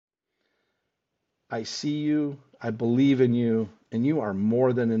I see you, I believe in you, and you are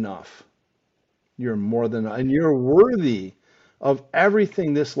more than enough. You're more than, and you're worthy of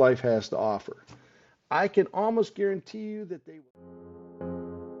everything this life has to offer. I can almost guarantee you that they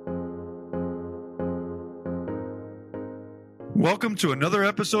Welcome to another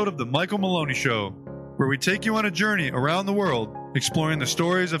episode of the Michael Maloney Show, where we take you on a journey around the world, exploring the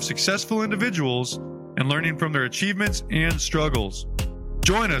stories of successful individuals and learning from their achievements and struggles.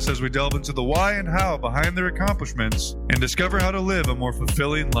 Join us as we delve into the why and how behind their accomplishments and discover how to live a more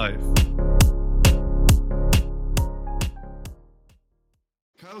fulfilling life.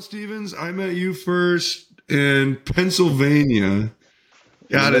 Kyle Stevens, I met you first in Pennsylvania.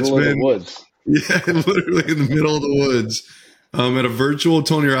 God, in the middle of the woods. Yeah, literally in the middle of the woods. At a virtual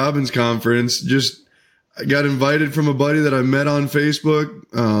Tony Robbins conference. I got invited from a buddy that I met on Facebook.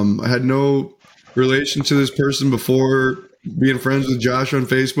 I had no relation to this person before being friends with Josh on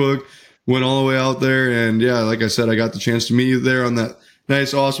Facebook. Went all the way out there, and yeah, like I said, I got the chance to meet you there on that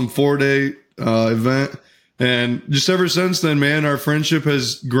nice, awesome 4-day event. And just ever since then, man, our friendship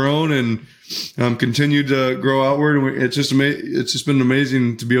has grown and continued to grow outward. It's just been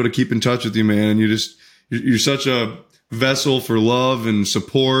amazing to be able to keep in touch with you, man. And you're such a vessel for love and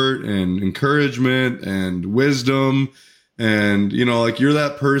support and encouragement and wisdom. And, like you're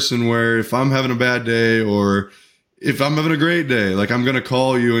that person where if I'm having a bad day or if I'm having a great day, like I'm going to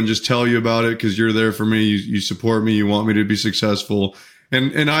call you and just tell you about it because you're there for me. You support me. You want me to be successful.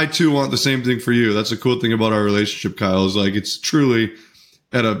 And I too want the same thing for you. That's the cool thing about our relationship, Kyle, is like it's truly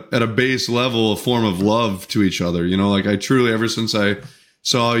at a base level, a form of love to each other. Like I truly, ever since I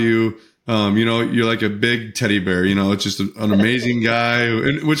saw you, you're like a big teddy bear, it's just an amazing guy.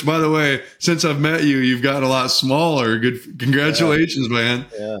 Which, by the way, since I've met you, you've gotten a lot smaller. Good. Congratulations, man.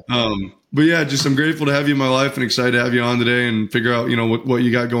 Yeah. But yeah, I'm grateful to have you in my life and excited to have you on today and figure out, what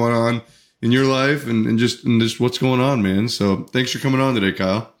you got going on in your life and just what's going on, man. So thanks for coming on today,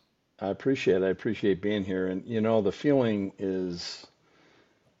 Kyle. I appreciate it. I appreciate being here. And the feeling is,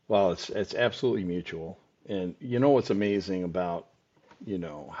 well, it's absolutely mutual. And what's amazing about,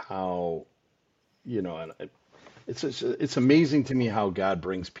 how, and it's amazing to me how God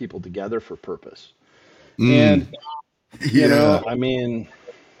brings people together for purpose. And, Yeah.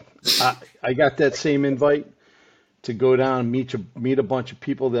 I got that same invite to go down and meet a bunch of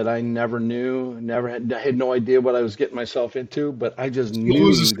people that I never knew, I had no idea what I was getting myself into, but I just What knew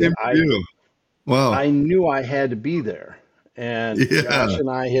was the same for you? Wow. I knew I had to be there. And Yeah. Josh and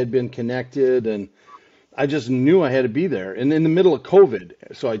I had been connected, and I just knew I had to be there. And in the middle of COVID,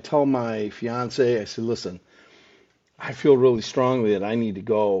 so I tell my fiance, I said, listen, I feel really strongly that I need to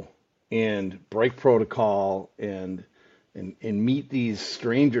go and break protocol and meet these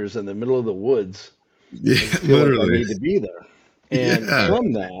strangers in the middle of the woods. Yeah, I feel like I literally. need to be there. And Yeah.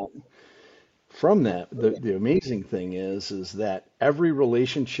 from that, the amazing thing is that every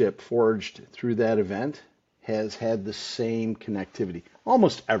relationship forged through that event has had the same connectivity.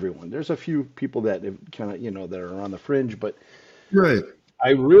 Almost everyone. There's a few people that have kind of, that are on the fringe, but Right. I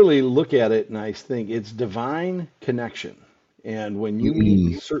really look at it and I think it's divine connection. And when you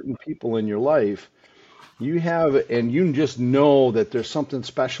meet certain people in your life, and you just know that there's something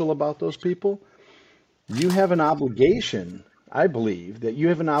special about those people, you have an obligation, I believe, that you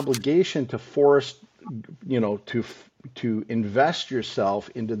have an obligation to to invest yourself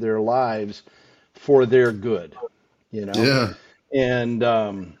into their lives for their good, Yeah. And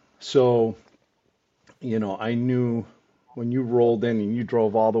so, I knew when you rolled in and you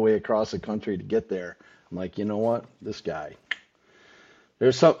drove all the way across the country to get there, I'm like, you know what, this guy,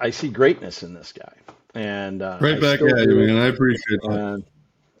 I see greatness in this guy, and Right I back still at you, do, man. I appreciate that. and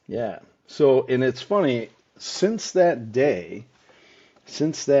yeah. So, and it's funny, since that day,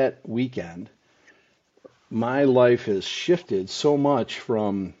 since that weekend, my life has shifted so much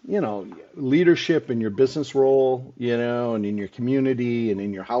from, leadership in your business role, and in your community and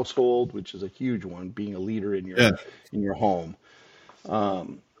in your household, which is a huge one, being a leader in Yeah. your home.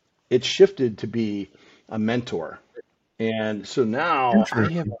 It's shifted to be a mentor. And so now I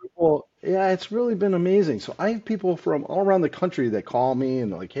have Interesting. people, yeah, it's really been amazing. So I have people from all around the country that call me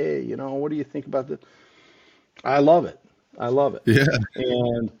and like, hey, what do you think about this? I love it. I love it. Yeah.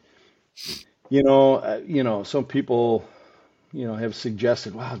 And some people, have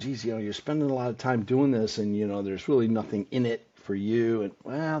suggested, wow, geez, you're spending a lot of time doing this, and there's really nothing in it for you. And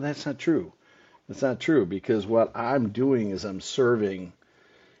well, that's not true. That's not true because what I'm doing is I'm serving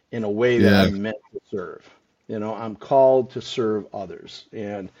in a way that Yeah. I'm meant to serve. I'm called to serve others,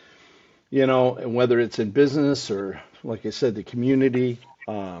 and and whether it's in business or, like I said, the community,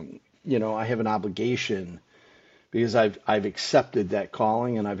 I have an obligation because I've accepted that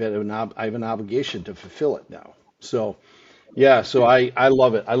calling, and I have an obligation to fulfill it now. So yeah, so I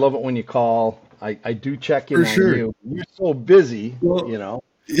love it. I love it when you call. I do check in For on sure. you. You're so busy, Well,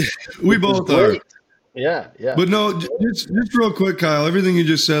 we which is both are. great. Yeah, yeah, But no, just real quick, Kyle, everything you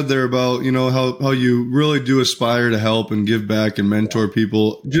just said there about, how you really do aspire to help and give back and mentor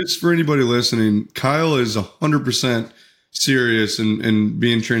people. Just for anybody listening, Kyle is 100% serious and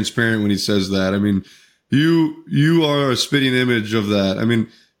being transparent when he says that. I mean, you are a spitting image of that. I mean,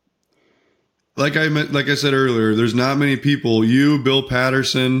 like I said earlier, there's not many people, you, Bill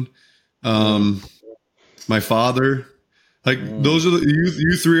Patterson, mm, my father, like mm, those are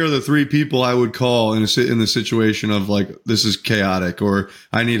you three are the three people I would call in the situation of like, this is chaotic, or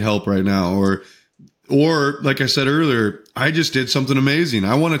I need help right now, or like I said earlier, I just did something amazing.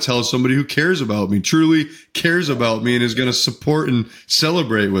 I want to tell somebody who cares about me, truly cares about me, and is going to support and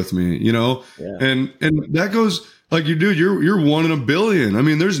celebrate with me, yeah, and that goes like, you're one in a billion. I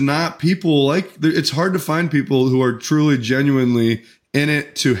mean, there's not people like, it's hard to find people who are truly genuinely in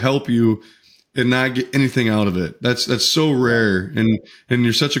it to help you and not get anything out of it. That's so yeah, rare. And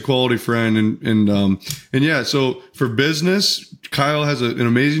you're such a quality friend. And yeah, so for business, Kyle has an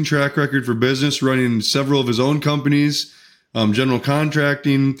amazing track record for business, running several of his own companies, general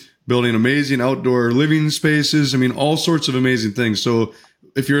contracting, building amazing outdoor living spaces. I mean, all sorts of amazing things. So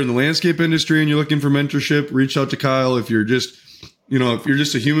if you're in the landscape industry and you're looking for mentorship, reach out to Kyle. If you're just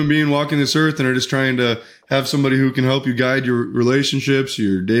a human being walking this earth and are just trying to have somebody who can help you guide your relationships,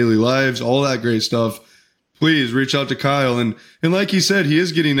 your daily lives, all that great stuff, please reach out to Kyle. And like he said, he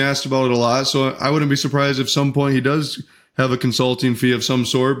is getting asked about it a lot. So I wouldn't be surprised if some point he does have a consulting fee of some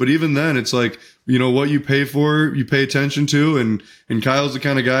sort. But even then, it's like, what you pay for, you pay attention to. And Kyle's the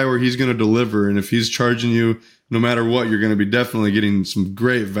kind of guy where he's going to deliver. And if he's charging you, no matter what, you're going to be definitely getting some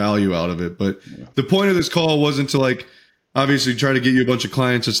great value out of it. But the point of this call wasn't to like, obviously try to get you a bunch of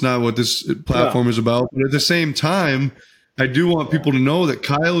clients. It's not what this no, platform is about. But at the same time, I do want yeah, people to know that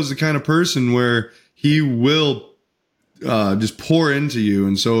Kyle is the kind of person where he will just pour into you.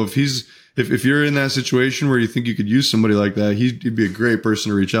 And so if you're in that situation where you think you could use somebody like that, he'd be a great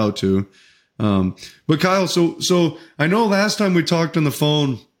person to reach out to. But Kyle, so I know last time we talked on the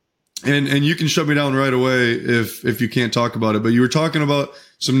phone, and you can shut me down right away if you can't talk about it, but you were talking about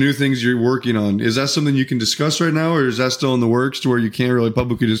some new things you're working on. Is that something you can discuss right now, or is that still in the works to where you can't really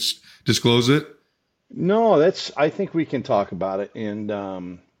publicly disclose it? no, I think we can talk about it, and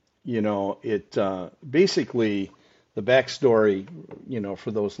it basically the backstory,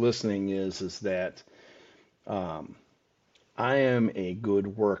 for those listening is that um, I am a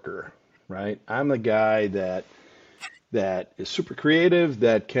good worker, right? I'm the guy that is super creative,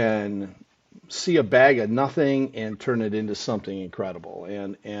 that can see a bag of nothing and turn it into something incredible.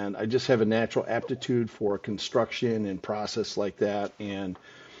 And I just have a natural aptitude for construction and process like that. And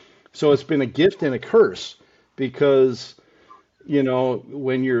so it's been a gift and a curse because,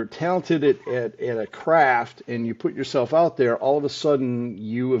 when you're talented at a craft and you put yourself out there, all of a sudden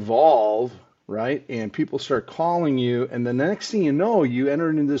you evolve, right? And people start calling you. And the next thing you know, you enter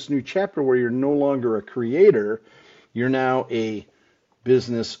into this new chapter where you're no longer a creator. You're now a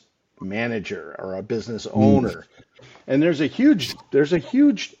business manager or a business Mm. owner. And there's a huge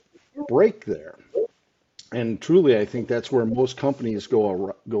break there. And truly, I think that's where most companies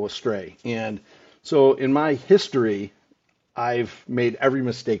go astray. And so in my history, I've made every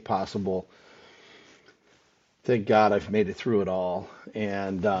mistake possible. Thank God I've made it through it all.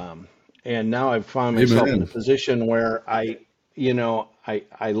 And now I've found myself in a Amen. position where I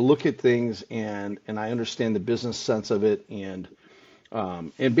look at things and I understand the business sense of it. And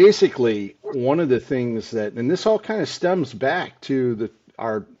basically, one of the things and this all kind of stems back to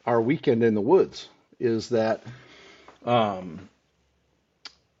our weekend in the woods, is that um,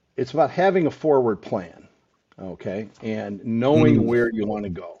 it's about having a forward plan, okay, and knowing Mm. where you want to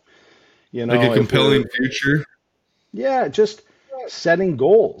go. Like a If we're compelling future. Yeah, just setting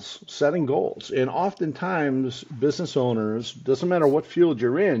goals. And oftentimes, business owners, doesn't matter what field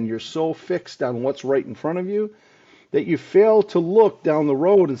you're in, you're so fixed on what's right in front of you that you fail to look down the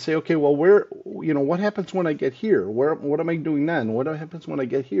road and say, okay, well, what happens when I get here? What am I doing then? What happens when I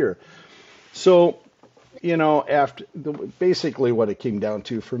get here? So, basically what it came down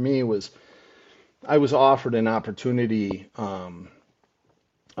to for me was I was offered an opportunity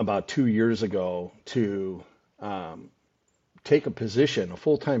about 2 years ago to um, take a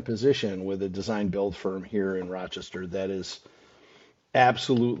full-time position with a design build firm here in Rochester that is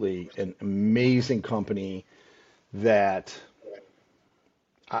absolutely an amazing company that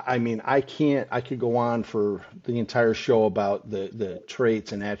I mean, I could go on for the entire show about the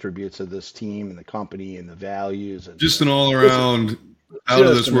traits and attributes of this team and the company and the values and Just an all just around out of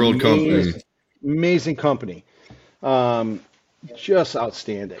just this an world company. amazing company. Um, just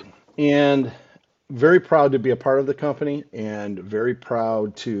outstanding. And very proud to be a part of the company and very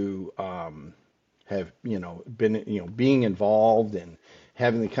proud to have, been, being involved and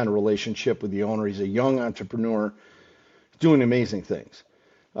having the kind of relationship with the owner. He's a young entrepreneur doing amazing things.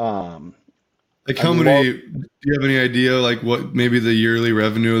 Um, Like I how many, love do you have any idea like what maybe the yearly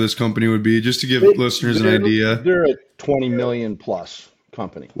revenue of this company would be, just to give they, listeners an they're idea? they're a 20 million plus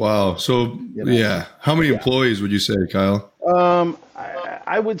company, Wow. So you know. yeah, how many Yeah. employees would you say, Kyle?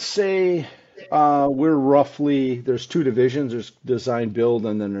 I would say we're roughly, there's two divisions. There's design build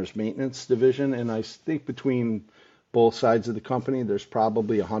and then there's maintenance division. And I think between both sides of the company, there's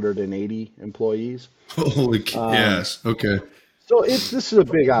probably 180 employees. Um, Yes. Okay. so this is a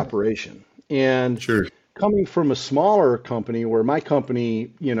big operation. And Sure. coming from a smaller company where my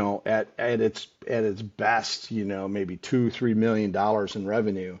company, at its best, maybe $2-3 million in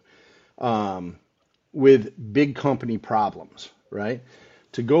revenue, um, with big company problems, right?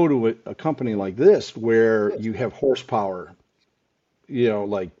 To go to a company like this where you have horsepower,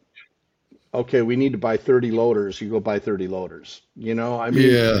 like, okay, we need to buy 30 loaders, you go buy 30 loaders. I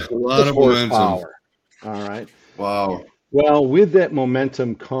mean, Yeah. A lot just of momentum. horsepower. All right. Wow. Well, with that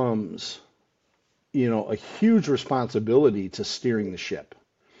momentum comes, a huge responsibility to steering the ship.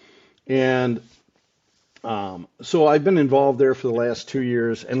 And so I've been involved there for the last 2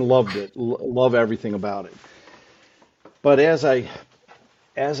 years and loved it, love everything about it. But as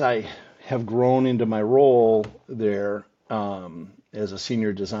I have grown into my role there as a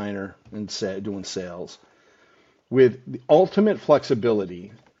senior designer and doing sales, with the ultimate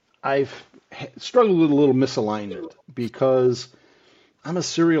flexibility, I've struggled with a little misalignment because I'm a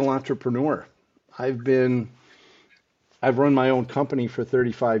serial entrepreneur. I've been I've run my own company for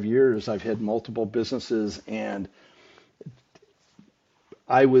 35 years. I've had multiple businesses, and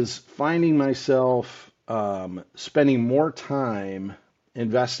I was finding myself spending more time,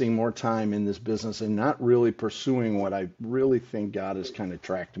 investing more time in this business and not really pursuing what I really think God has kind of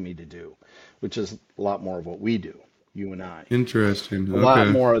tracked me to do, which is a lot more of what we do, you and I. Interesting. A lot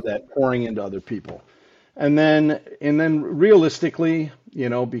Okay. more of that pouring into other people. And then realistically,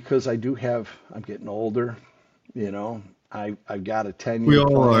 because I'm getting older, you know, I've got a We 10-year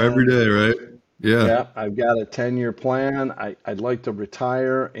all are every plan. day, right? Yeah. Yeah, I've got a 10-year plan. I'd like to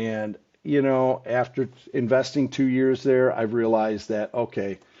retire. And, after investing 2 years there, I've realized that,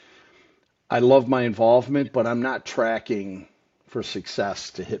 okay, I love my involvement, but I'm not tracking for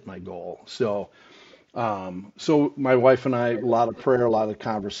success to hit my goal. So my wife and I, a lot of prayer, a lot of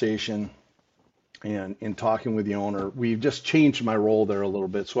conversation, and in talking with the owner, we've just changed my role there a little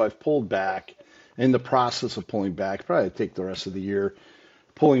bit. So I've pulled back. In the process of pulling back, probably take the rest of the year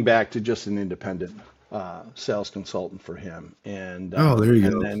pulling back to just an independent sales consultant for him, and Oh, there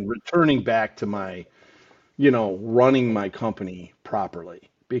you go. then returning back to my, running my company properly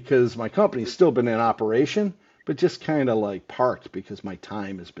because my company's still been in operation, but just kind of like parked because my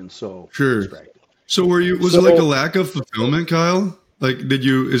time has been so Sure. distracted. So was it like a So lack of fulfillment, Kyle? Like,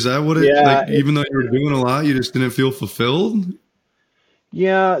 is that what like, yeah, even though you were doing a lot, you just didn't feel fulfilled?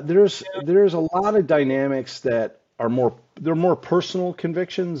 yeah, there's a lot of dynamics that they're more personal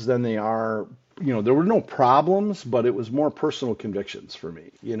convictions than they are, there were no problems, but it was more personal convictions for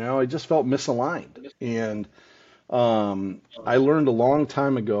me. I just felt misaligned. And I learned a long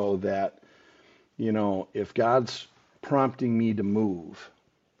time ago that, if God's prompting me to move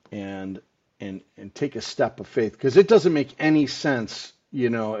and and take a step of faith, because it doesn't make any sense,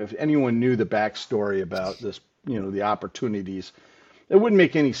 if anyone knew the backstory about this, the opportunities, it wouldn't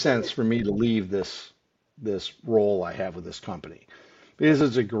make any sense for me to leave this role I have with this company because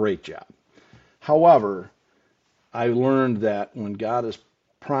it's a great job. However, I learned that when God is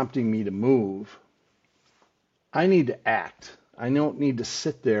prompting me to move, I need to act. I don't need to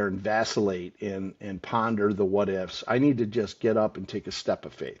sit there and vacillate and ponder the what ifs. I need to just get up and take a step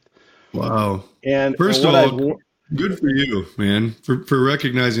of faith. Wow. And First of what I've all, good for you, man, for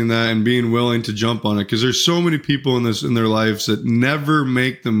recognizing that and being willing to jump on it. Because there's so many people in their lives that never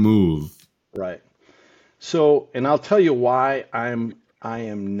make the move. right. So, and I'll tell you why I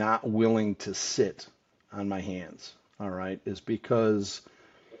am not willing to sit on my hands. All right, is because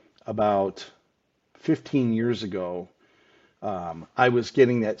about 15 years ago, I was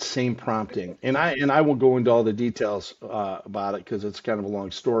getting that same prompting, and I will go into all the details about it because it's kind of a long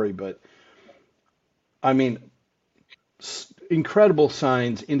story. But I mean, incredible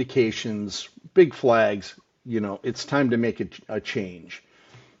signs, indications, big flags. It's time to make a change.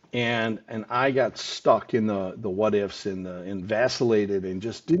 And I got stuck in the what ifs and vacillated and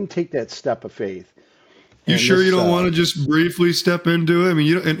just didn't take that step of faith. You And sure you this, don't want to just briefly step into it? I mean,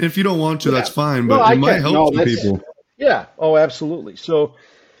 you don't, and if you don't want to, yeah, that's fine, no, but it I might can't. help No, some that's people. yeah. Oh, absolutely.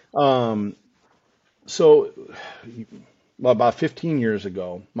 Um, so about 15 years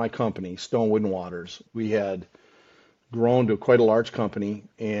ago, my company, Stonewood and Waters, we had grown to quite a large company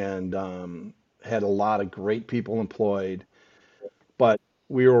and had a lot of great people employed, but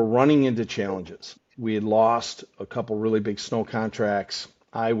we were running into challenges. We had lost a couple really big snow contracts.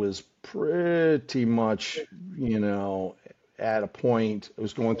 I was pretty much, you know, at a point, I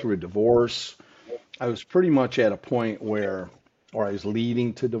was going through a divorce. I was pretty much at a point where, or I was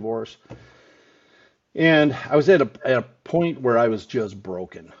leading to divorce. And I was at a point where I was just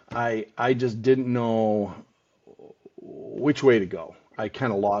broken. I just didn't know which way to go. I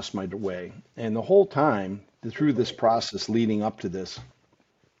kind of lost my way. And the whole time, through this process leading up to this,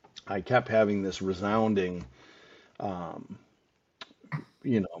 I kept having this resounding, um,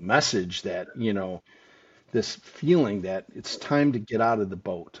 message that, this feeling that it's time to get out of the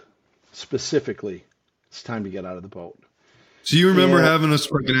boat. Specifically, it's time to get out of the boat. So you remember And having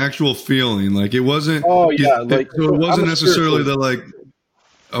like an actual feeling, like it wasn't, oh yeah, so it I'm wasn't a necessarily spiritual. the like,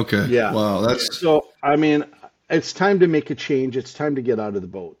 okay, Yeah. wow, that's So I mean, it's time to make a change. It's time to get out of the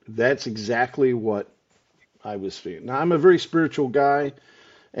boat. That's exactly what I was feeling. Now I'm a very spiritual guy,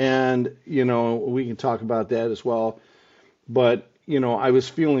 and we can talk about that as well. But I was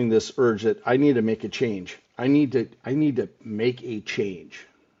feeling this urge that I need to make a change. I need to make a change.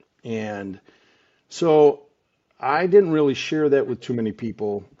 And so I didn't really share that with too many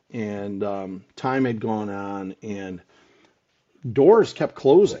people. And time had gone on, and doors kept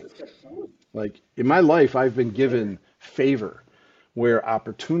closing. Like in my life, I've been given favor where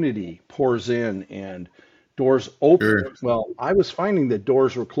opportunity pours in and doors open. sure. Well, I was finding that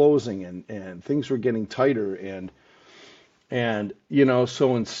doors were closing and things were getting tighter and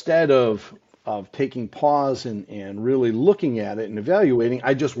so instead of taking pause and really looking at it and evaluating,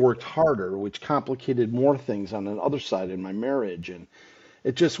 I just worked harder, which complicated more things on the other side in my marriage. And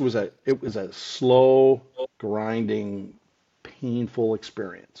it was a slow, grinding, painful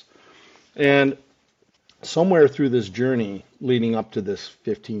experience. And somewhere through this journey leading up to this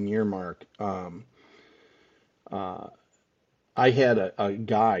 15-year mark, uh, I had a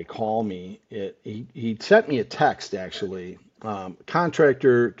guy call me. He sent me a text actually.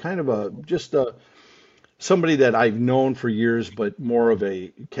 Contractor, kind of somebody that I've known for years, but more of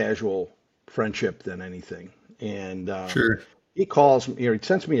a casual friendship than anything. And Sure. he calls me, or he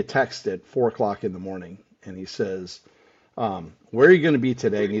sends me a text at 4 o'clock in the morning, and he says, "Where are you going to be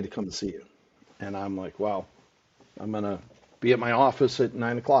today? I need to come to see you." And I'm like, "Well, I'm going to be at my office at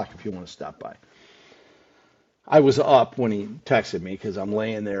 9 o'clock if you want to stop by." I was up when he texted me because I'm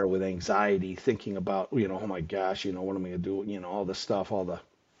laying there with anxiety, thinking about, oh my gosh, what am I going to do? All this stuff,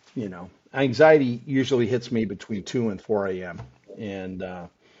 anxiety usually hits me between 2 and 4 a.m. And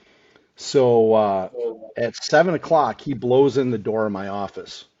so at 7 o'clock, he blows in the door of my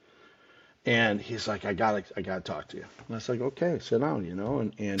office and he's like, I gotta talk to you. And I was like, okay, sit down,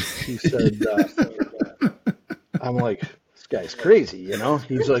 and he said, I'm like, this guy's crazy.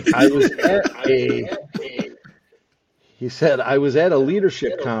 He's like, he said, I was at a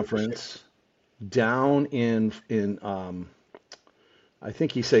leadership conference down in I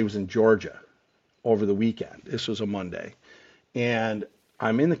think he said he was in Georgia over the weekend. This was a Monday. And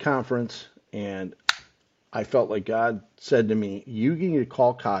I'm in the conference and I felt like God said to me, you need to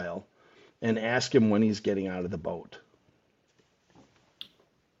call Kyle and ask him when he's getting out of the boat.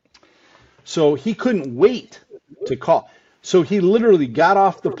 So he couldn't wait to call. So he literally got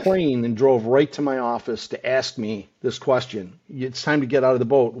off the plane and drove right to my office to ask me this question. It's time to get out of the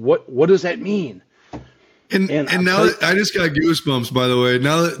boat. What does that mean? And now that I just got goosebumps, by the way.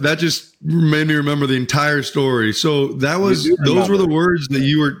 Now that just made me remember the entire story. So those were the words that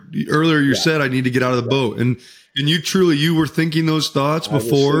you were earlier. You said, I need to get out of the boat. And you were thinking those thoughts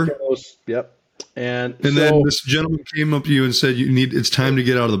before. Yep. And then this gentleman came up to you and said, it's time to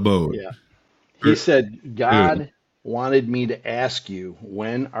get out of the boat. Yeah. He said, God wanted me to ask you,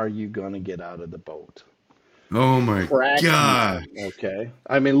 when are you going to get out of the boat? Oh my God. Okay.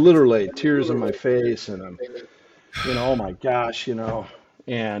 I mean, literally tears on my face and I'm, oh my gosh, and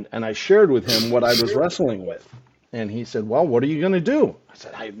I shared with him what I was wrestling with. And he said, well, what are you going to do? I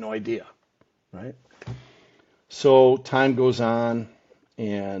said, I have no idea. Right. So time goes on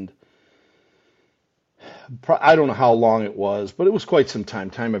and I don't know how long it was, but it was quite some time.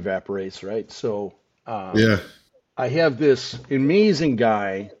 Time evaporates, right? So I have this amazing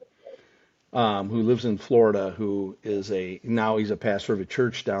guy who lives in Florida, who is now he's a pastor of a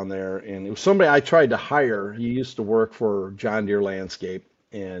church down there. And it was somebody I tried to hire. He used to work for John Deere Landscape,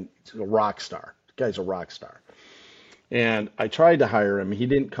 and he's a rock star. The guy's a rock star. And I tried to hire him. He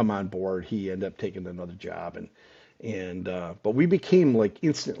didn't come on board. He ended up taking another job, but we became like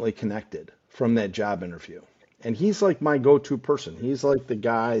instantly connected from that job interview. And he's like my go-to person. He's like the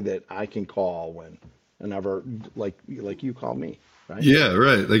guy that I can call whenever, like you call me, right? Yeah,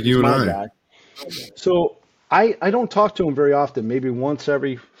 right. Like you He's and my I. guy. So I don't talk to him very often, maybe once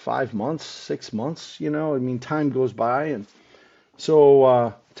every 5 months, 6 months, I mean, time goes by. And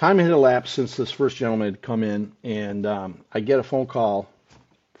so time had elapsed since this first gentleman had come in, and I get a phone call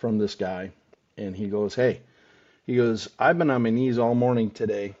from this guy, and he goes, hey, I've been on my knees all morning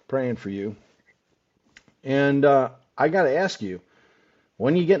today praying for you. And I got to ask you,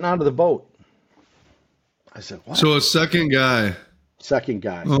 when are you getting out of the boat? I said, what? So a second guy. Second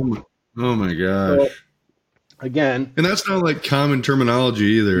guy. Oh my gosh. So, again. And that's not like common terminology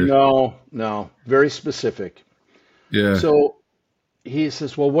either. No, very specific. Yeah. So he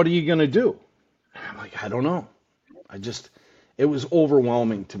says, well, what are you going to do? And I'm like, I don't know. It was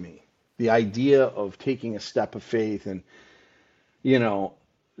overwhelming to me. The idea of taking a step of faith and,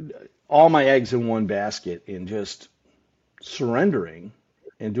 all my eggs in one basket and just surrendering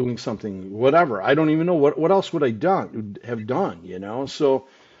and doing something, whatever. I don't even know what else would I have done. So,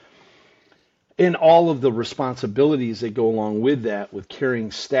 and all of the responsibilities that go along with that, with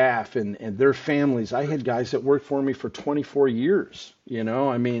carrying staff and their families. I had guys that worked for me for 24 years,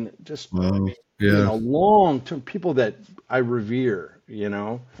 I mean, just, wow. Yeah. long-term people that I revere,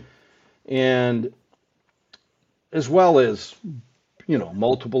 and as well as,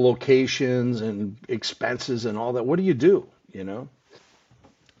 multiple locations and expenses and all that. What do you do,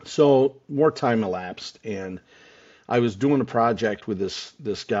 So more time elapsed, and I was doing a project with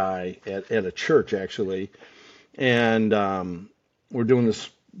this guy at a church actually, and we're doing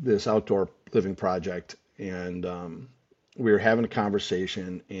this outdoor living project, and we were having a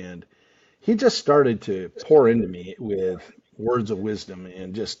conversation, and he just started to pour into me with words of wisdom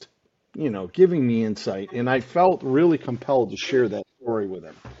and just giving me insight, and I felt really compelled to share that story with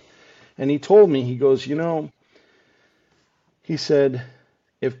him. And he told me, he goes, he said,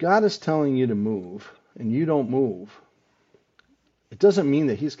 if God is telling you to move and you don't move, it doesn't mean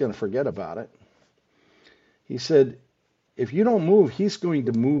that he's going to forget about it. He said, if you don't move, he's going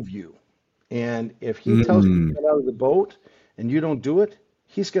to move you. And if he tells you to get out of the boat and you don't do it,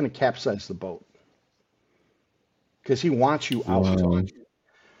 he's going to capsize the boat because he wants you out. Wow.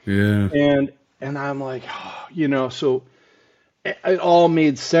 Yeah. And I'm like, so it all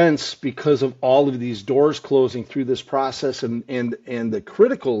made sense because of all of these doors closing through this process and the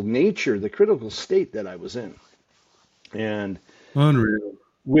critical nature, the critical state that I was in. And unreal.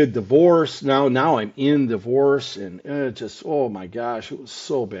 With divorce, now I'm in divorce, and it just, oh my gosh, it was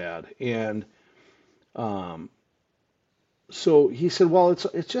so bad. And so he said, well,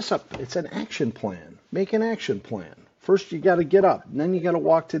 it's an action plan. Make an action plan. First, you got to get up, and then you got to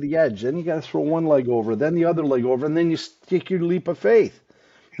walk to the edge, then you got to throw one leg over, then the other leg over, and then you take your leap of faith.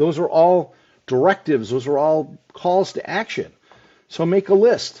 Those are all directives. Those are all calls to action. So make a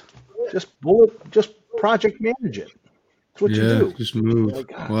list. Just project manage it. That's what you do. Just move.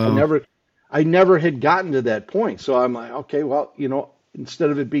 Like, wow. I never had gotten to that point. So I'm like, okay, well, instead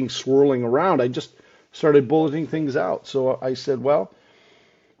of it being swirling around, I just started bulleting things out. So I said, well,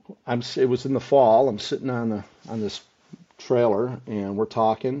 it was in the fall. I'm sitting on this trailer, and we're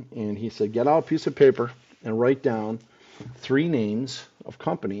talking, and he said, get out a piece of paper and write down 3 names of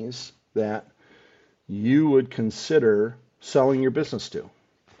companies that you would consider selling your business to.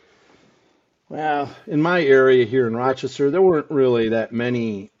 Well, in my area here in Rochester, there weren't really that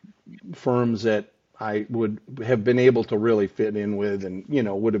many firms that I would have been able to really fit in with and,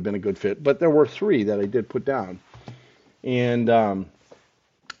 would have been a good fit. But there were 3 that I did put down, and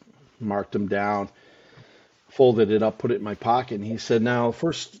marked them down, folded it up, put it in my pocket. And he said, now,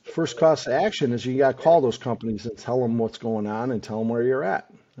 first cost of action is you got to call those companies and tell them what's going on and tell them where you're at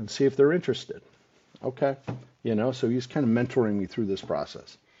and see if they're interested. Okay. So he's kind of mentoring me through this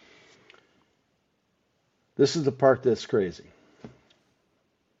process. This is the part that's crazy.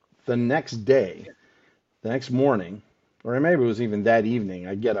 The next morning, or maybe it was even that evening,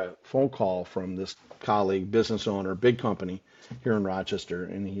 I get a phone call from this colleague, business owner, big company here in Rochester,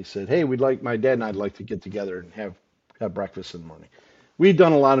 and he said, hey, my dad and I'd like to get together and have breakfast in the morning. We'd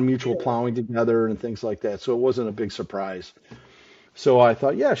done a lot of mutual plowing together and things like that, so it wasn't a big surprise. So I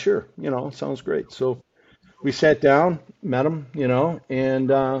thought, yeah, sure, sounds great. So we sat down, met him,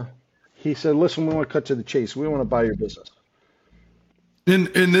 and he said, listen, we want to cut to the chase. We want to buy your business.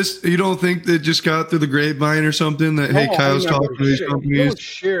 And this, you don't think that just got through the grapevine or something that, hey, No, I Kyle's never talking to these share.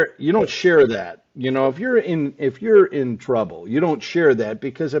 companies? You don't share that. If you're in trouble, you don't share that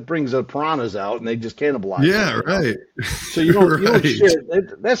because it brings the piranhas out and they just cannibalize Yeah, it. right. So you don't Right. share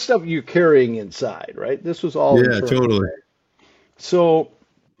that stuff you're carrying inside, right? This was all Yeah, internal. totally. So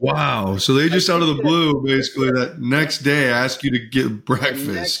Wow. So they I just out of did the that. blue, basically, that next day ask you to get The breakfast.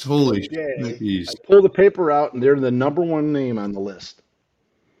 next Holy day, I shnikes. pull the paper out and they're the number one name on the list.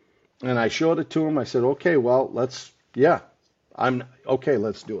 And I showed it to him. I said, okay, well, I'm okay,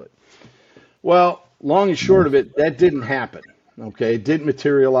 let's do it. Well, long and short of it, that didn't happen. Okay, it didn't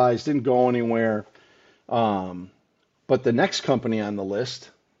materialize, didn't go anywhere. Um, but the next company on the list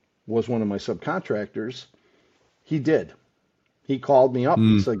was one of my subcontractors. He did. He called me up and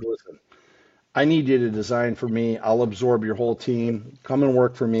Mm. said, listen, I need you to design for me. I'll absorb your whole team. Come and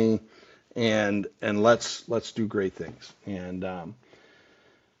work for me, and let's do great things. And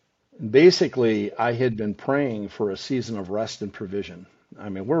basically, I had been praying for a season of rest and provision. I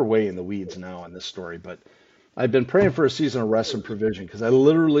mean, we're way in the weeds now on this story, but I've been praying for a season of rest and provision because I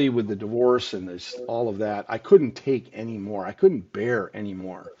literally, with the divorce and all of that, I couldn't take any more. I couldn't bear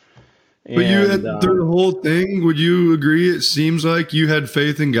anymore. But you And had through the whole thing, would you agree? It seems like you had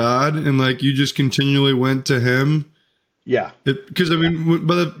faith in God and like you just continually went to Him. yeah, Because I mean,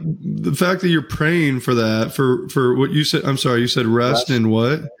 but the fact that you're praying for that, for what you said, I'm sorry, you said rest rest and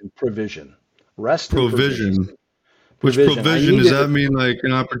what? and provision. Rest and provision. Provision. Which Provision. I provision does needed that mean? Like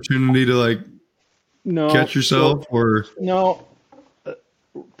an opportunity to like no, catch yourself, or no.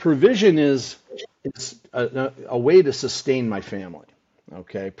 Provision is it's a way to sustain my family.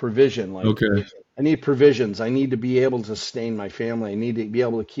 Okay, provision like okay, I need provisions. I need to be able to sustain my family. I need to be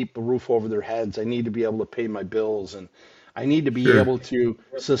able to keep a roof over their heads. I need to be able to pay my bills, and I need to be sure. able to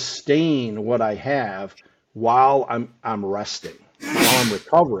sustain what I have while I'm resting, while I'm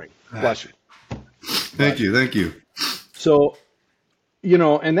recovering. Bless you. Thank But you, thank you. so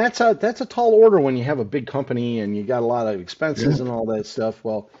and that's a tall order when you have a big company and you got a lot of Yeah. expenses and all that stuff.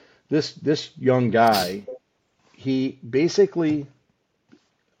 Well, this young guy, he basically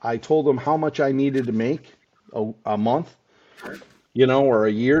I told him how much I needed to make a month, or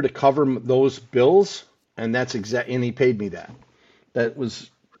a year to cover those bills, and and he paid me that. That was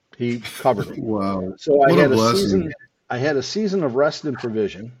he covered it. Wow, So what a blessing. I had a season of rest and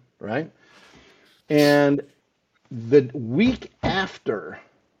provision, right? And the week after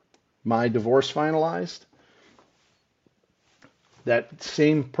my divorce finalized, that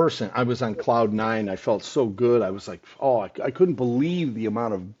same person, I was on cloud nine. I felt so good. I was like, oh, I couldn't believe the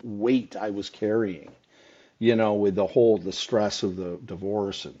amount of weight I was carrying, with the stress of the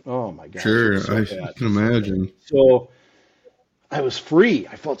divorce. And oh my gosh, it Sure, was so I bad. can imagine. So I was free.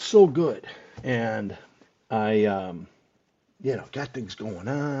 I felt so good. And I, got things going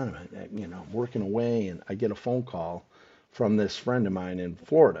on. I'm working away, and I get a phone call from this friend of mine in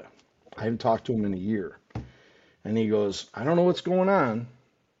Florida. I haven't talked to him in a year. And he goes, I don't know what's going on,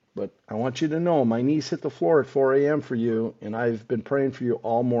 but I want you to know my niece hit the floor at 4 a.m. for you, and I've been praying for you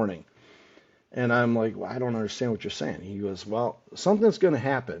all morning. And I'm like, well, I don't understand what you're saying. He goes, well, something's going to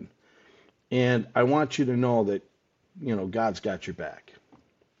happen, and I want you to know that, God's got your back.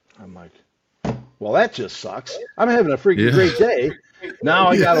 I'm like, well, that just sucks. I'm having a freaking Yeah, great day. Now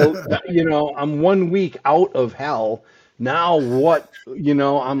I got yeah, to, I'm 1 week out of hell. Now what,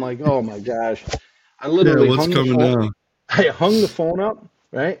 I'm like, oh my gosh. I yeah. literally What's coming now? I hung the phone up,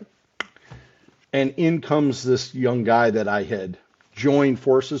 right? And in comes this young guy that I had joined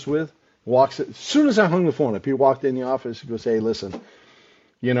forces with. As soon as I hung the phone up, he walked in the office. He goes, "Hey, listen,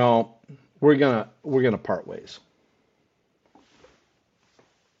 you know, we're gonna part ways."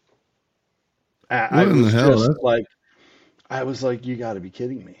 I What in the was hell? just like, you got to be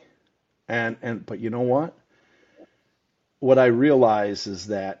kidding me. But you know what? What I realized is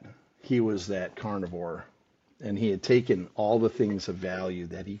that he was that carnivore, and he had taken all the things of value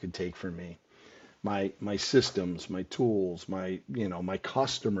that he could take from me. My systems, my tools, my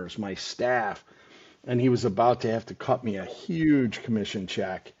customers, my staff, and he was about to have to cut me a huge commission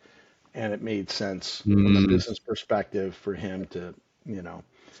check, and it made sense from a Mm, business perspective for him to, you know.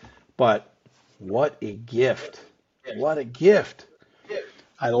 But what a gift. What a gift.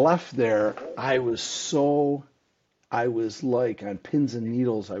 I left there. I was like on pins and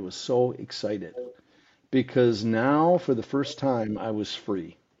needles. I was so excited because now, for the first time, I was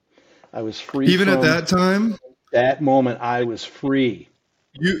free. I was free even at from that time, that moment. I was free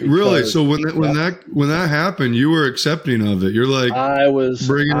you really. because, So when that when yep, that when that happened, you were accepting of it. You're like,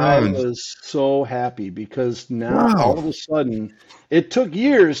 bring it I on. was so happy because now all Wow. of a sudden, it took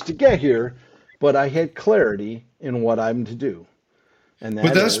years to get here, but I had clarity in what I'm to do. And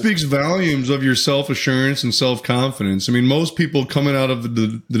But that that is, speaks volumes of your self-assurance and self-confidence. I mean, most people coming out of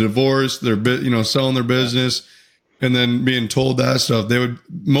the divorce, selling their business and then being told that stuff,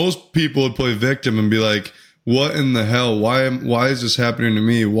 most people would play victim and be like, what in the hell? Why is this happening to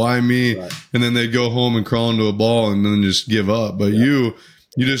me? Why me? right. And then they'd go home and crawl into a ball and then just give up. But Yeah. you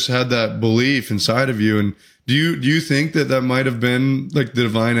just had that belief inside of you. And do you think that might have been like the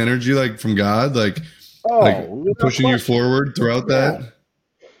divine energy, like from God, like Oh, without pushing you question. forward throughout Yeah. that?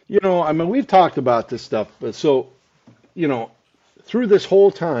 I mean, we've talked about this stuff, but so, you know, through this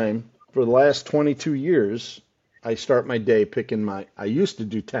whole time for the last 22 years, I start my day picking I used to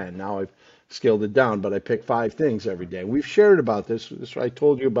do 10. Now I've scaled it down, but I pick 5 things every day. We've shared about this. I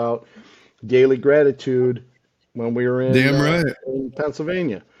told you about daily gratitude when we were Damn right. in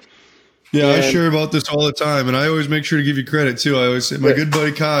Pennsylvania. Yeah, I And share about this all the time, and I always make sure to give you credit too. I always say my good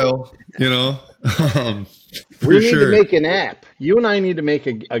buddy Kyle, um, we for need to sure. make an app. You and I need to make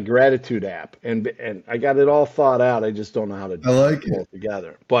a gratitude app. And I got it all thought out. I just don't know how to I like pull it. it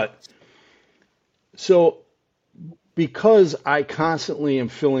together. But so because I constantly am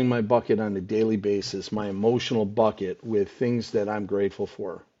filling my bucket on a daily basis, my emotional bucket with things that I'm grateful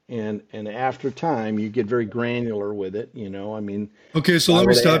for. And after time, you get very granular with it, I mean, Okay, if so I let me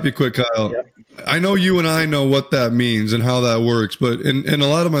were to stop add, you quick, Kyle. yep, I know you and I know what that means and how that works, but and a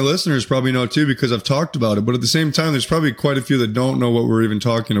lot of my listeners probably know too because I've talked about it. But at the same time, there's probably quite a few that don't know what we're even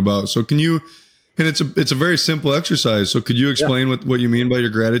talking about. So can you? And it's a very simple exercise. So could you yeah, explain what you mean by your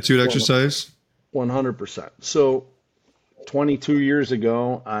gratitude well, exercise? 100%. So 22 years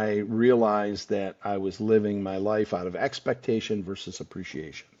ago, I realized that I was living my life out of expectation versus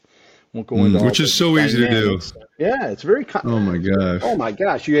appreciation. Won't go into all Which the is so easy to do. dynamics. Yeah, it's very, Oh my oh gosh. my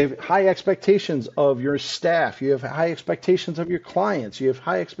gosh, you have high expectations of your staff. You have high expectations of your clients. You have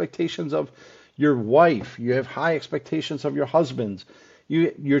high expectations of your wife. You have high expectations of your husbands,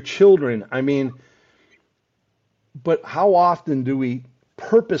 your children. I mean, but how often do we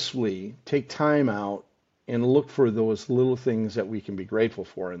purposefully take time out and look for those little things that we can be grateful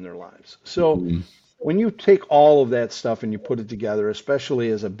for in their lives? So Mm. when you take all of that stuff and you put it together, especially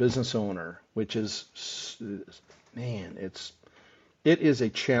as a business owner, which is, man, it is a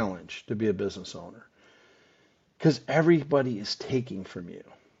challenge to be a business owner because everybody is taking from you.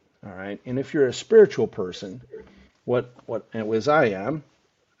 All right. And if you're a spiritual person, and as I am,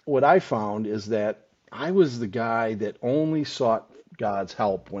 what I found is that I was the guy that only sought God's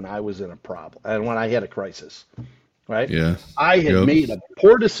help when I was in a problem and when I had a crisis, right? Yeah. I had Yep. made a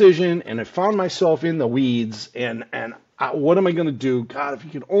poor decision and I found myself in the weeds what am I going to do? God, if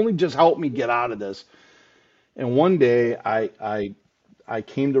you could only just help me get out of this. And one day I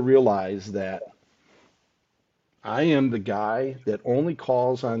came to realize that I am the guy that only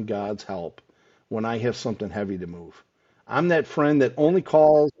calls on God's help when I have something heavy to move. I'm that friend that only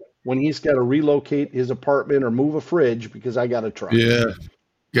calls when he's got to relocate his apartment or move a fridge because I got a truck. Yeah. All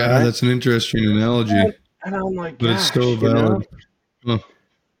God, right. that's an interesting analogy, And I'm like, but it's so gosh. valid. Huh.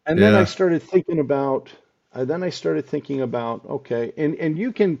 And then I Yeah. started thinking about, okay, and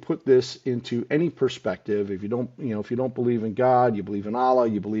you can put this into any perspective. If you don't believe in God, you believe in Allah,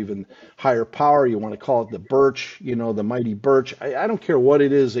 you believe in higher power, you want to call it the birch, the mighty birch. I don't care what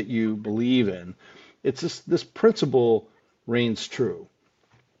it is that you believe in. It's just this principle reigns true.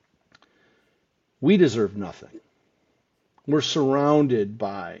 We deserve nothing. We're surrounded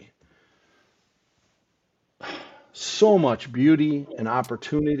by so much beauty and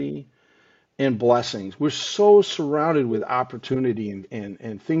opportunity and blessings. We're so surrounded with opportunity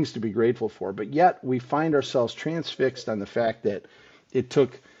and things to be grateful for, but yet we find ourselves transfixed on the fact that it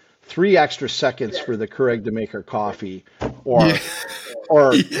took 3 extra seconds for the Keurig to make our coffee, Yeah.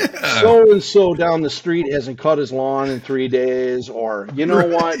 or Yeah. so and so down the street hasn't cut his lawn in 3 days, or you know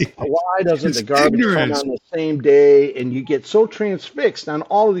what? Right. Why doesn't the It's garbage come ignorance. on the same day? And you get so transfixed on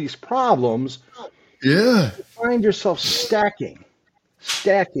all of these problems, Yeah. find yourself stacking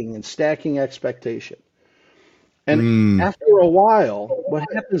expectation. And Mm. after a while, what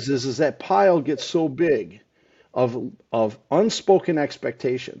happens is that pile gets so big of unspoken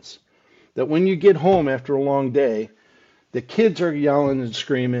expectations that when you get home after a long day, the kids are yelling and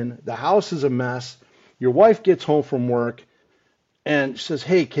screaming, the house is a mess. Your wife gets home from work and says,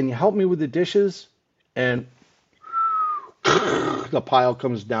 "Hey, can you help me with the dishes?" And the pile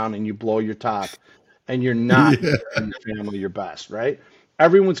comes down and you blow your top and you're not Yeah. giving your family your best, right?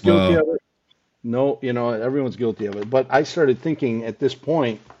 Everyone's guilty Wow. of it. No, everyone's guilty of it. But I started thinking at this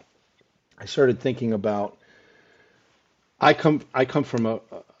point, I started thinking about I come from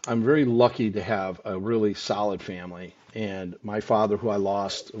I'm very lucky to have a really solid family. And my father, who I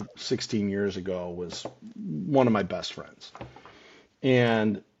lost 16 years ago, was one of my best friends.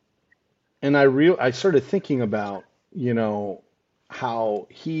 And I started thinking about, how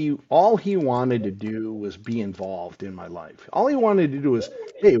all he wanted to do was be involved in my life. All he wanted to do was,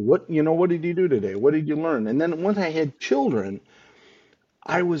 hey, what did you do today? What did you learn? And then once I had children,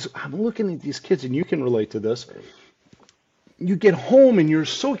 I'm looking at these kids, and you can relate to this. You get home and you're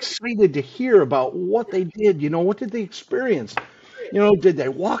so excited to hear about what they did. What did they experience? Did they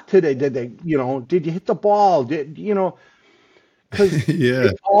walk today? Did you hit the ball? Because Yeah.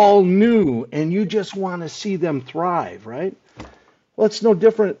 it's all new and you just want to see them thrive, right? Well, it's no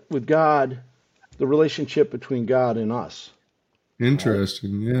different with God, the relationship between God and us.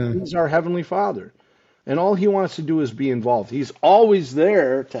 Interesting. Yeah. He's our Heavenly Father. And all he wants to do is be involved. He's always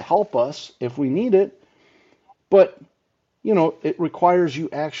there to help us if we need it. But, it requires you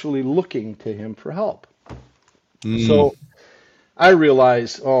actually looking to him for help. So I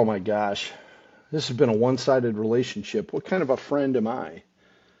realized, oh my gosh, this has been a one-sided relationship. What kind of a friend am I?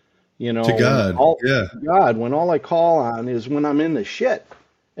 To God. Yeah. God, when all I call on is when I'm in the shit.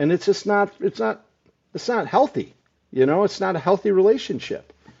 And it's just not healthy. It's not a healthy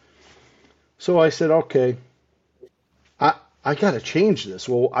relationship. So I said, okay, I got to change this.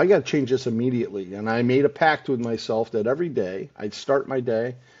 Well, I got to change this immediately. And I made a pact with myself that every day I'd start my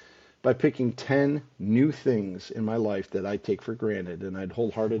day by picking 10 new things in my life that I take for granted. And I'd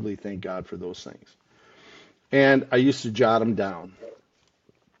wholeheartedly thank God for those things. And I used to jot them down.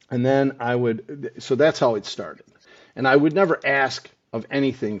 And then so that's how it started. And I would never ask of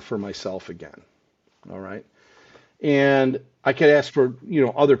anything for myself again. All right. And I could ask for,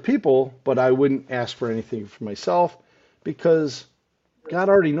 other people, but I wouldn't ask for anything for myself because God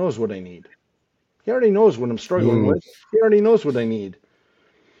already knows what I need. He already knows what I'm struggling with. He already knows what I need.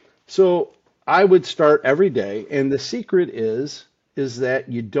 So I would start every day. And the secret is that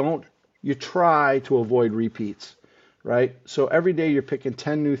you try to avoid repeats, right? So every day you're picking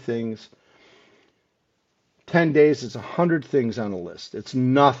 10 new things. 10 days, it's 100 things on a list. It's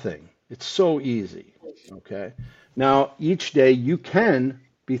nothing. It's so easy, okay? Now, each day you can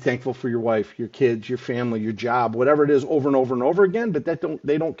be thankful for your wife, your kids, your family, your job, whatever it is, over and over and over again, but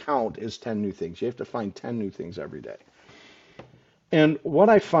they don't count as 10 new things. You have to find 10 new things every day. And what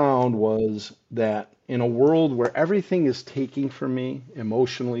I found was that in a world where everything is taking from me,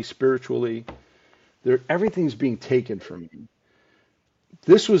 emotionally, spiritually, everything's being taken from me.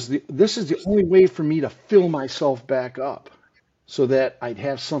 This is the only way for me to fill myself back up so that I'd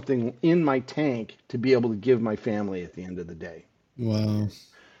have something in my tank to be able to give my family at the end of the day. Wow.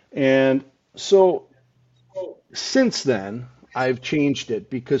 And so since then, I've changed it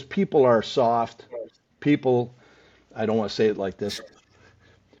because people are soft. People, I don't want to say it like this.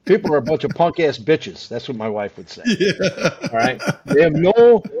 People are a bunch of punk ass bitches. That's what my wife would say. Yeah. All right.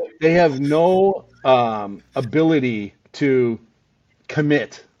 They have no ability to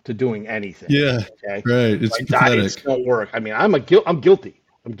commit to doing anything. Yeah. Okay. Right. It's like pathetic. Diets don't work. I mean, I'm guilty.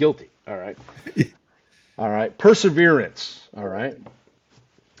 I'm guilty. All right. All right. Perseverance. All right.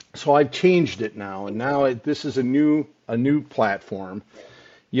 So I've changed it now, and now this is a new platform.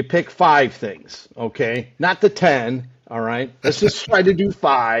 You pick 5 things, okay? Not the 10. All right. Let's just try to do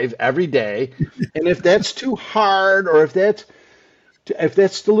 5 every day. And if that's too hard, or if that's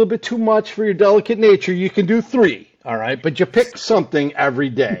a little bit too much for your delicate nature, you can do 3. All right. But you pick something every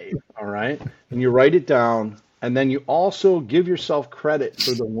day. All right. And you write it down. And then you also give yourself credit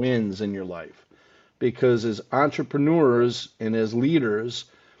for the wins in your life. Because as entrepreneurs and as leaders,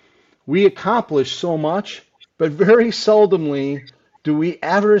 we accomplish so much, but very seldomly do we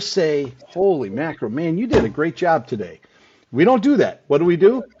ever say, holy mackerel, man, you did a great job today. We don't do that. What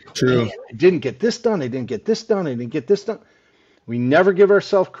do? True. Man, I didn't get this done. I didn't get this done. I didn't get this done. We never give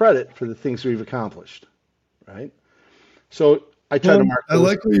ourselves credit for the things we've accomplished, right? So I try to mark. I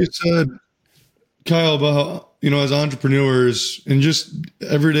like what you said, Kyle, about how, as entrepreneurs and just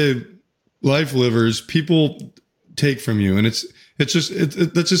everyday life livers, people take from you, and that's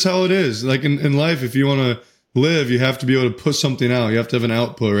just how it is. Like in life, if you want to live, you have to be able to put something out. You have to have an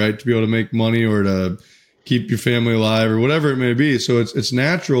output, right, to be able to make money or to keep your family alive or whatever it may be. So it's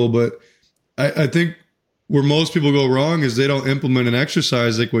natural, but I think where most people go wrong is they don't implement an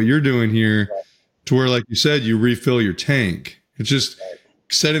exercise like what you're doing here, to where, like you said, you refill your tank. It's just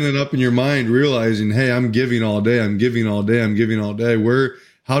setting it up in your mind, realizing, hey, I'm giving all day. I'm giving all day. I'm giving all day.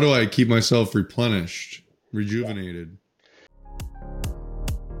 How do I keep myself replenished, rejuvenated?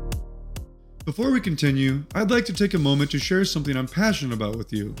 Before we continue, I'd like to take a moment to share something I'm passionate about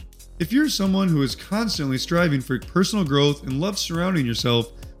with you. If you're someone who is constantly striving for personal growth and loves surrounding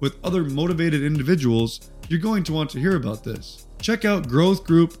yourself with other motivated individuals, you're going to want to hear about this. Check out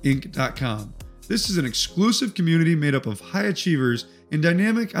growthgroupinc.com. This is an exclusive community made up of high achievers and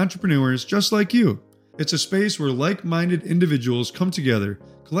dynamic entrepreneurs just like you. It's a space where like-minded individuals come together,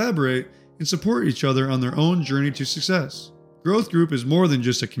 collaborate, and support each other on their own journey to success. Growth Group is more than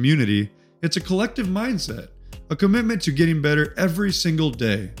just a community. It's a collective mindset, a commitment to getting better every single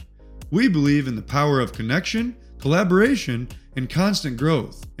day. We believe in the power of connection, collaboration, and constant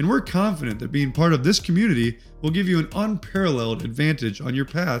growth, and we're confident that being part of this community will give you an unparalleled advantage on your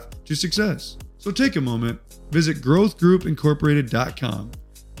path to success. So take a moment, visit growthgroupincorporated.com,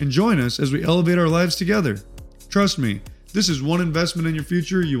 and join us as we elevate our lives together. Trust me, this is one investment in your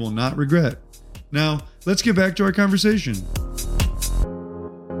future you will not regret. Now, let's get back to our conversation.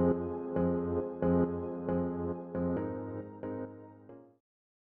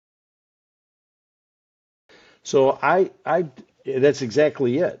 So that's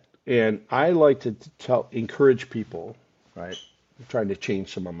exactly it. And I like to encourage people, right? I'm trying to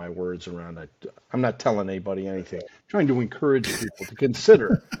change some of my words around it. I'm not telling anybody anything. I'm trying to encourage people to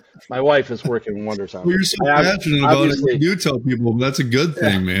consider. My wife is working wonders on it. Well, you're so passionate about it. You do tell people that's a good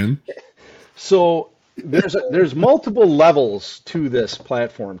thing, man. So there's multiple levels to this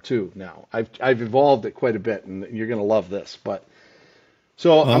platform too. Now I've evolved it quite a bit, and you're going to love this. But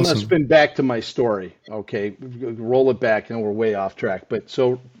so awesome. I'm going to spin back to my story. Okay, roll it back, and we're way off track. But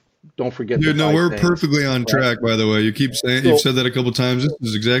so don't forget. Dude, no, we're perfectly on track. By the way, you keep saying you've said that a couple times. This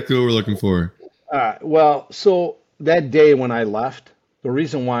is exactly what we're looking for. Well, so that day when I left, the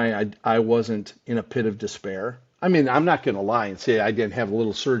reason why I wasn't in a pit of despair. I mean, I'm not going to lie and say I didn't have a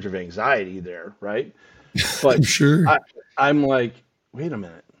little surge of anxiety there, right? But I'm sure. I'm like, wait a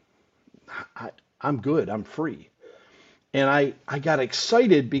minute, I'm good. I'm free. And I got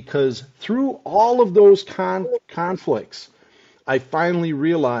excited because through all of those conflicts, I finally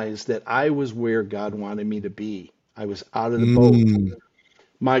realized that I was where God wanted me to be. I was out of the boat.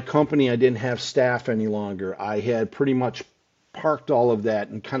 My company, I didn't have staff any longer. I had pretty much parked all of that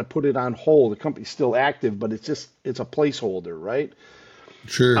and kind of put it on hold. The company's still active, but it's a placeholder, right?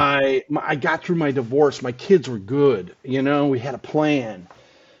 Sure. I got through my divorce. My kids were good. We had a plan.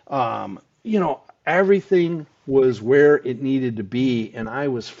 Everything was where it needed to be, and I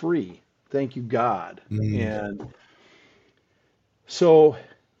was free. Thank you, God. And so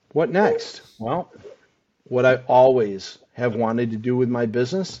what next? Well, what I always have wanted to do with my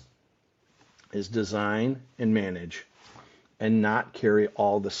business is design and manage and not carry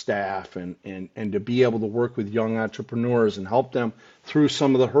all the staff and to be able to work with young entrepreneurs and help them through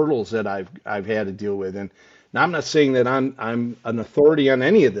some of the hurdles that I've had to deal with. And now I'm not saying that I'm an authority on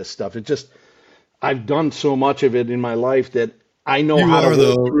any of this stuff. It's just I've done so much of it in my life that I know how to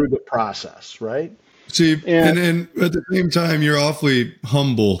work through the process, right? See, and at the same time, you're awfully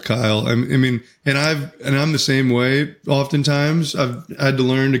humble, Kyle. I mean, and I'm the same way. Oftentimes, I've had to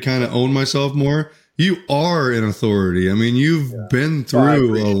learn to kind of own myself more. You are an authority. I mean, you've been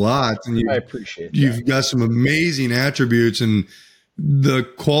through a lot, and I appreciate that. You've got some amazing attributes, and the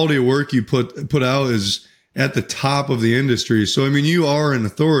quality of work you put out is at the top of the industry. So, I mean, you are an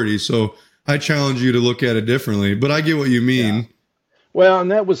authority. So, I challenge you to look at it differently. But I get what you mean. Yeah. Well,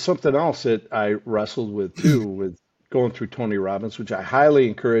 and that was something else that I wrestled with too, with going through Tony Robbins, which I highly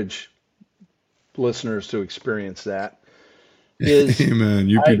encourage listeners to experience. That is, Amen.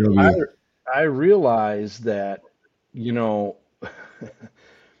 UPW. I realized that,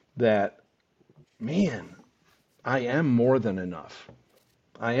 that, man, I am more than enough.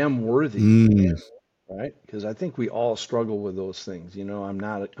 I am worthy, right? Because I think we all struggle with those things. I'm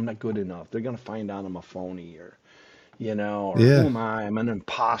not good enough. They're going to find out I'm a phony, or who am I? I'm an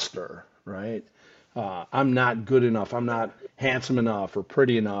imposter, right? I'm not good enough. I'm not handsome enough or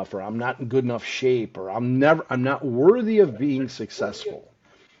pretty enough, or I'm not in good enough shape, or I'm not worthy of being successful.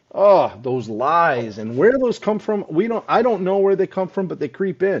 Oh, those lies, and where those come from, I don't know where they come from, but they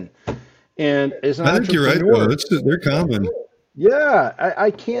creep in. And as an I think you're right, though. They're common. Yeah,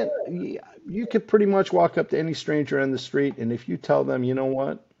 I can't. You could pretty much walk up to any stranger on the street, and if you tell them, you know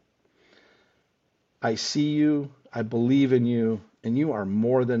what, I see you, I believe in you, and you are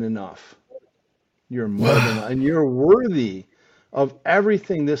more than enough. You're more than enough, and you're worthy of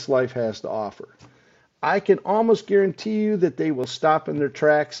everything this life has to offer. I can almost guarantee you that they will stop in their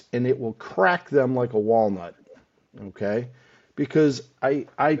tracks and it will crack them like a walnut. Okay? Because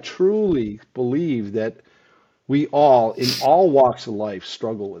I truly believe that we all, in all walks of life,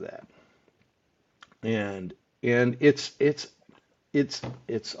 struggle with that. And it's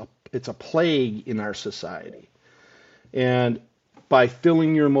a plague in our society. And by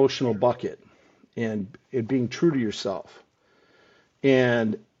filling your emotional bucket and being true to yourself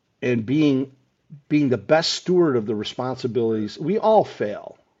and being the best steward of the responsibilities, we all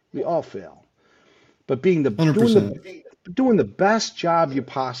fail. We all fail. but being the doing 100%. the best job you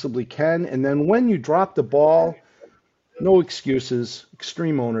possibly can, and then when you drop the ball, no excuses,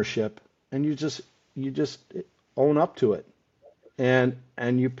 extreme ownership, and you just own up to it, and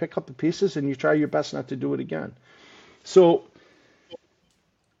you pick up the pieces and you try your best not to do it again. So,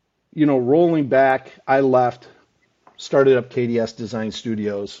 rolling back, I left, started up KDS Design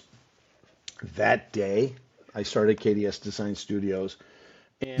Studios. That day, I started KDS Design Studios,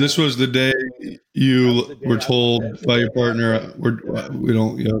 This and was the day that was the you day were I left told it. by your partner, we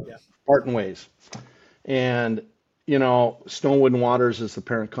don't, Parting ways. And Stonewood and Waters is the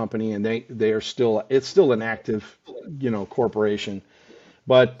parent company, and they are still it's still an active corporation.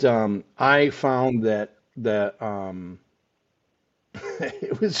 But I found that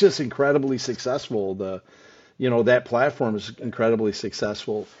it was just incredibly successful. That platform is incredibly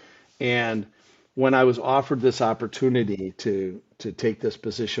successful, and when I was offered this opportunity to take this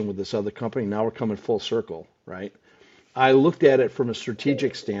position with this other company, now we're coming full circle, right? I looked at it from a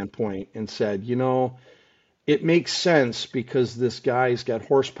strategic standpoint and said, it makes sense because this guy's got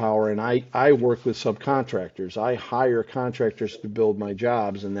horsepower, and I work with subcontractors. I hire contractors to build my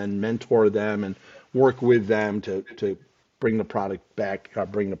jobs and then mentor them and work with them to bring the product back,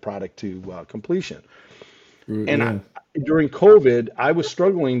 bring the product to completion. And yeah. during COVID, I was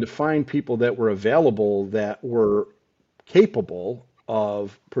struggling to find people that were available that were capable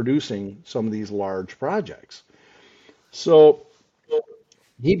of producing some of these large projects. So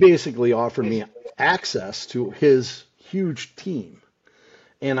he basically offered me access to his huge team.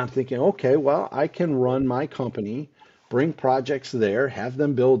 And I'm thinking, okay, well, I can run my company, bring projects there, have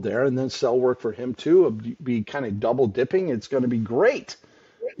them build there, and then sell work for him too. It'd be kind of double dipping. It's going to be great,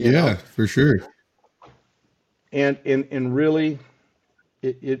 you Yeah, know? for sure. And really,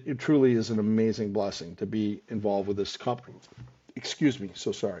 it truly is an amazing blessing to be involved with this company. Excuse me,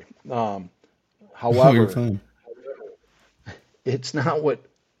 so sorry. Oh, you're However, fine. it's not what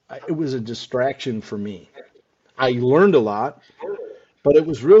it was a distraction for me. I learned a lot, but it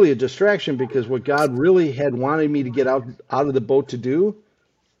was really a distraction because what God really had wanted me to get out of the boat to do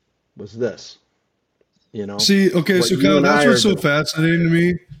was this, See, okay, what so you Kyle, and that's I are what's so doing. fascinating to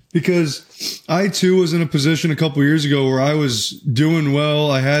me because I too was in a position a couple years ago where I was doing well.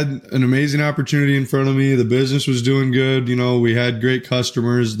 I had an amazing opportunity in front of me. The business was doing good. We had great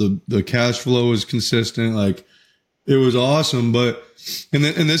customers. The cash flow was consistent. Like it was awesome. But and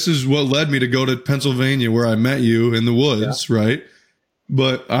this is what led me to go to Pennsylvania where I met you in the Yeah. woods, right?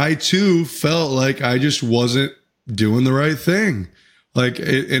 But I too felt like I just wasn't doing the right thing. Like,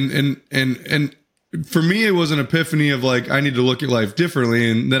 and for me, it was an epiphany of like, I need to look at life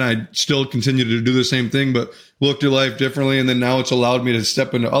differently. And then I still continued to do the same thing, but looked at life differently. And then now it's allowed me to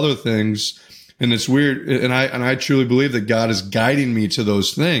step into other things. And it's weird. And I truly believe that God is guiding me to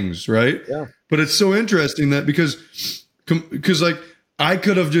those things. Right. Yeah. But it's so interesting that because like, I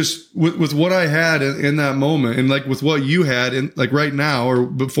could have just with what I had in that moment, and like with what you had, in like right now or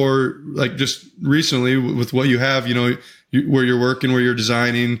before, like just recently with what you have, where you're working, where you're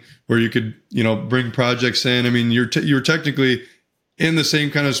designing, where you could, bring projects in. I mean, you're technically in the same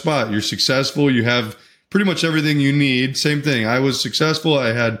kind of spot. You're successful. You have pretty much everything you need. Same thing. I was successful.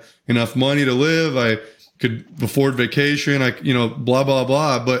 I had enough money to live. I could afford vacation. Blah blah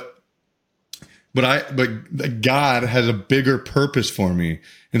blah. But God has a bigger purpose for me.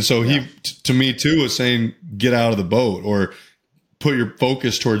 And so Yeah. to me too, was saying, get out of the boat or put your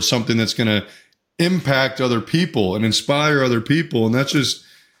focus towards something that's going to impact other people and inspire other people. And that's just,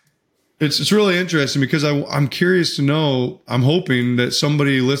 it's really interesting because I'm curious to know, I'm hoping that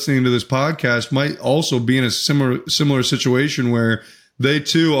somebody listening to this podcast might also be in a similar situation where they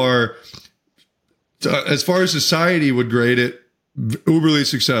too are, as far as society would grade it, uberly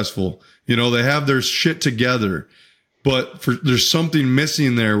successful. They have their shit together, but there's something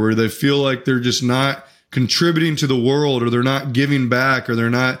missing there where they feel like they're just not contributing to the world, or they're not giving back, or they're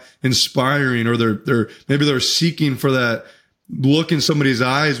not inspiring, or maybe they're seeking for that look in somebody's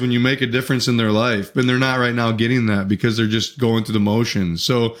eyes when you make a difference in their life, and they're not right now getting that because they're just going through the motions.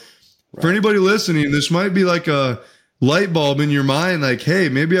 So for anybody listening, this might be like a light bulb in your mind, like, hey,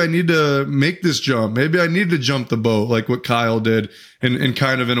 maybe I need to make this jump. Maybe I need to jump the boat like what Kyle did, and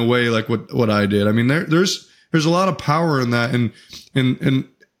kind of in a way like what I did. I mean, there's a lot of power in that. And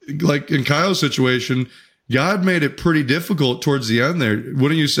like in Kyle's situation, God made it pretty difficult towards the end there.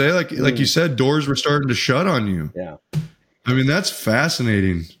 Wouldn't you say? Like you said, doors were starting to shut on you. Yeah. I mean, that's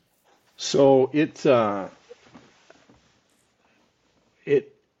fascinating. So it the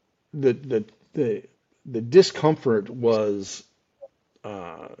discomfort was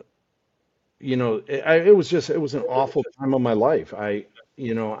it was an awful time of my life.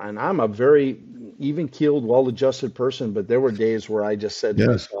 and I'm a very even-keeled, well-adjusted person, but there were days where I just said to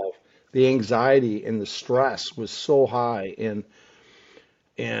Yeah. myself, the anxiety and the stress was so high. And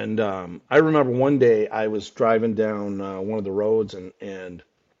I remember one day I was driving down one of the roads, and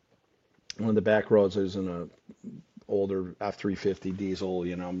one of the back roads. I was in a older F-350 diesel.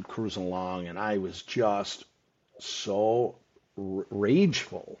 I'm cruising along, and I was just so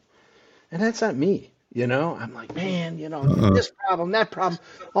rageful. And that's not me. I'm like, man, Uh-uh. this problem, that problem,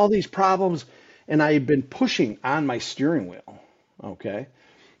 all these problems. And I had been pushing on my steering wheel. Okay.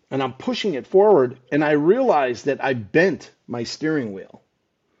 And I'm pushing it forward, and I realized that I bent my steering wheel.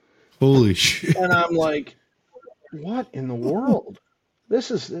 Holy shit. And I'm like, what in the world?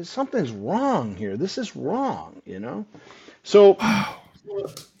 Something's wrong here. This is wrong. So Wow.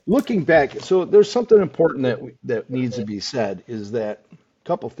 looking back, so there's something important that needs to be said is that a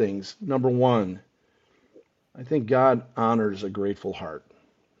couple things. Number one, I think God honors a grateful heart.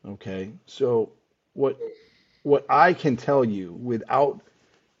 Okay. So what I can tell you without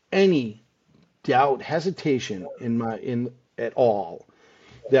any doubt, hesitation in at all,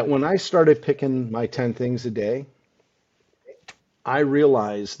 that when I started picking my 10 things a day, I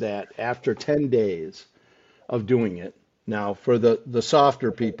realized that after 10 days of doing it, now for the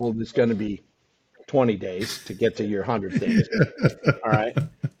softer people, it's going to be 20 days to get to your 100 things. All right.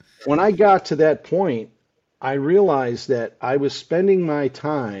 When I got to that point, I realized that I was spending my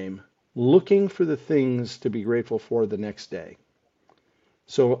time looking for the things to be grateful for the next day.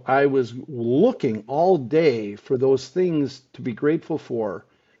 So I was looking all day for those things to be grateful for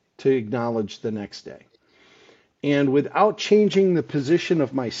to acknowledge the next day. And without changing the position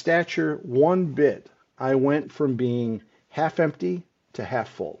of my stature one bit, I went from being half empty to half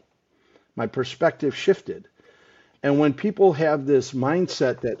full. My perspective shifted. And when people have this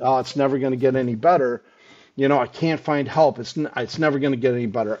mindset that, oh, it's never going to get any better, I can't find help. It's never going to get any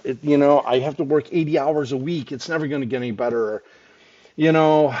better. I have to work 80 hours a week. It's never going to get any better. Or,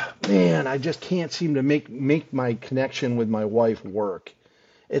 man, I just can't seem to make my connection with my wife work.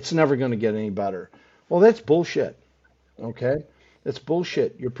 It's never going to get any better. Well, that's bullshit. Okay? That's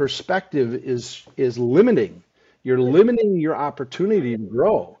bullshit. Your perspective is limiting. You're limiting your opportunity to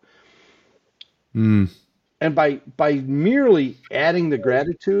grow. Mm. And by merely adding the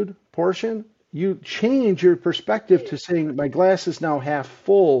gratitude portion, you change your perspective to saying my glass is now half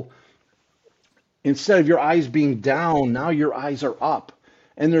full. Instead of your eyes being down, now your eyes are up.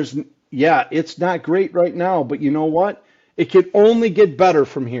 And it's not great right now, but you know what? It can only get better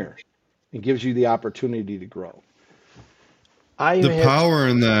from here. It gives you the opportunity to grow. The power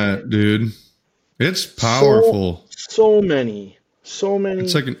in that, dude. It's so powerful. so many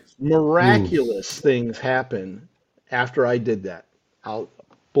It's like miraculous things happen after I did that. I'll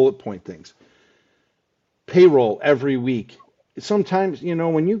bullet point things. Payroll every week. Sometimes,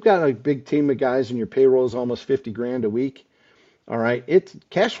 when you've got a big team of guys and your payroll is almost 50 grand a week, all right,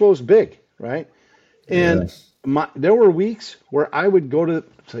 cash flow is big, right? And there were weeks where I would go to,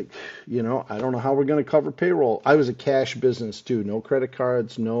 it's like, I don't know how we're going to cover payroll. I was a cash business too. No credit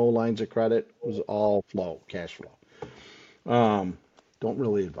cards, no lines of credit. It was all cash flow. Don't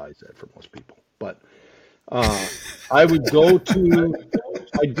really advise that for most people, but I'm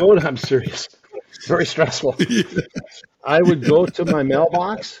serious. It's very stressful. I would go to my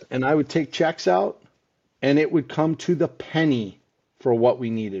mailbox and I would take checks out, and it would come to the penny for what we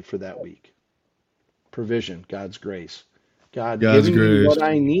needed for that week. Provision, God's grace. God's giving me what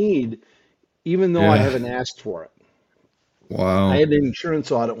I need, even though I haven't asked for it. Wow. I had an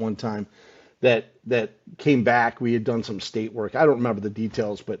insurance audit one time that came back. We had done some state work. I don't remember the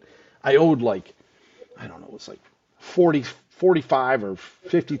details, but I owed I don't know, it was like $45,000 or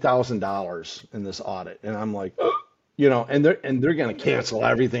 $50,000 in this audit. And I'm like, and they're going to cancel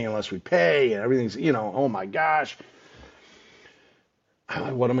everything unless we pay, and everything's, oh my gosh.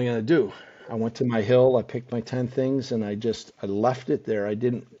 What am I going to do? I went to my hill, I picked my 10 things, and I left it there. I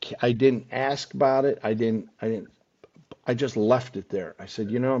didn't ask about it. I just left it there. I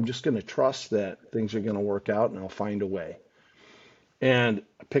said, I'm just going to trust that things are going to work out and I'll find a way. And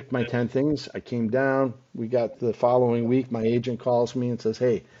I picked my 10 things. I came down. We got the following week. My agent calls me and says,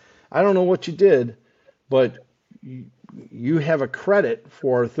 hey, I don't know what you did, but you have a credit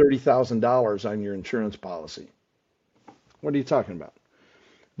for $30,000 on your insurance policy. What are you talking about?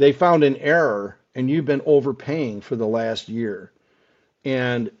 They found an error and you've been overpaying for the last year.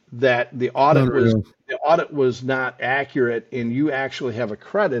 And that the audit was not accurate, and you actually have a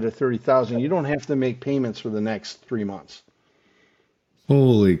credit of $30,000. You don't have to make payments for the next 3 months.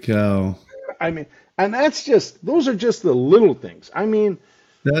 Holy cow. I mean, and those are just the little things. I mean,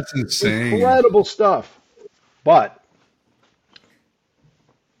 that's insane. Incredible stuff. But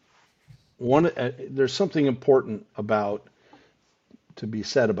there's something important about to be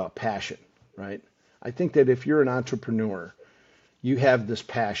said about passion, right? I think that if you're an entrepreneur, you have this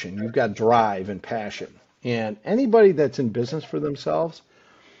passion, you've got drive and passion. And anybody that's in business for themselves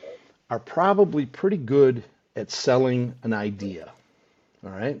are probably pretty good at selling an idea,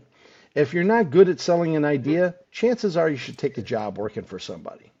 all right? If you're not good at selling an idea, chances are you should take a job working for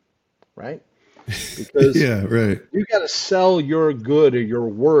somebody, right? Because Yeah, right. you got to sell your good or your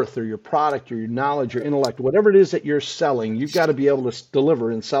worth or your product or your knowledge or intellect, whatever it is that you're selling, you've got to be able to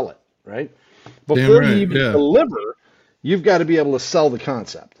deliver and sell it, right? Damn Before you right. even Yeah. deliver, you've got to be able to sell the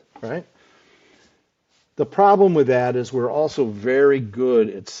concept, right? The problem with that is we're also very good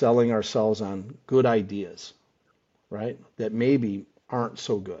at selling ourselves on good ideas, right? That maybe aren't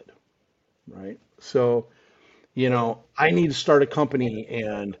so good, right? So, I need to start a company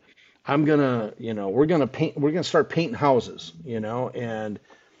and we're gonna start painting houses, and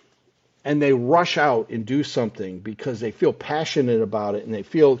they rush out and do something because they feel passionate about it and they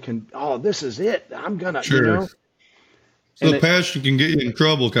feel oh, this is it. I'm gonna, Sure. and So passion can get you in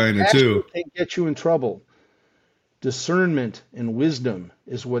trouble, kind of passion too. can get you in trouble. Discernment and wisdom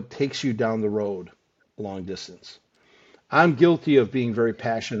is what takes you down the road long distance. I'm guilty of being very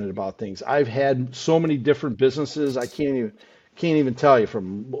passionate about things. I've had so many different businesses. I can't even tell you,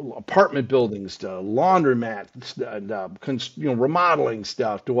 from apartment buildings to laundromats, remodeling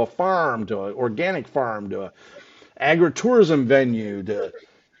stuff, to a farm, to an organic farm, to a agritourism venue, to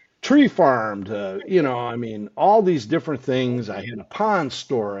tree farm, to all these different things. I had a pawn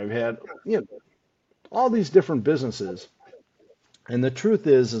store. I've had all these different businesses. And the truth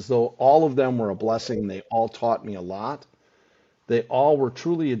is though all of them were a blessing. They all taught me a lot. They all were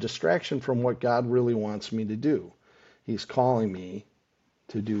truly a distraction from what God really wants me to do. He's calling me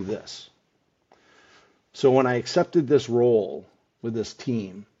to do this. So when I accepted this role with this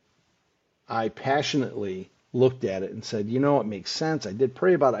team, I passionately looked at it and said, it makes sense. I did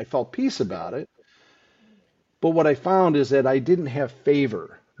pray about it. I felt peace about it. But what I found is that I didn't have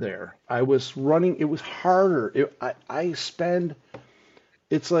favor there. I was running, it was harder. I spend,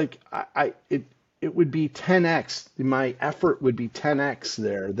 it's like, it would be 10x. My effort would be 10x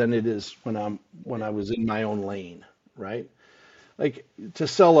there than it is when I was in my own lane, right? Like to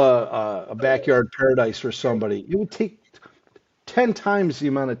sell a backyard paradise for somebody, it would take 10 times the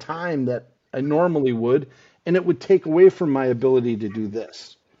amount of time that I normally would, and it would take away from my ability to do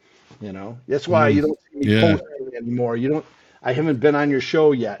this. That's why you Mm, don't see me yeah. posting anymore. I haven't been on your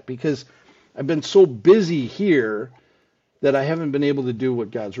show yet because I've been so busy here that I haven't been able to do what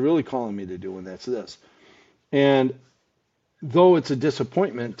God's really calling me to do, and that's this. And though it's a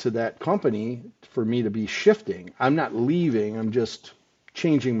disappointment to that company for me to be shifting, I'm not leaving. I'm just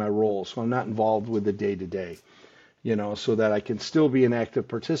changing my role. So I'm not involved with the day to day, so that I can still be an active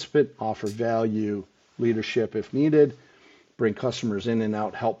participant, offer value, leadership if needed, bring customers in and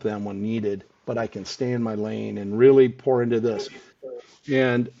out, help them when needed, but I can stay in my lane and really pour into this.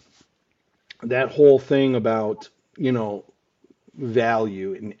 And that whole thing about,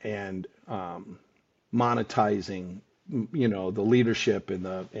 value and monetizing, the leadership and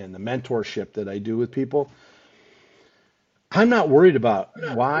the mentorship that I do with people, I'm not worried about.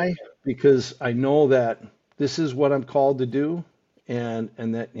 Why? Because I know that this is what I'm called to do, and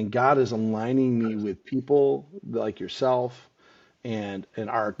God is aligning me with people like yourself and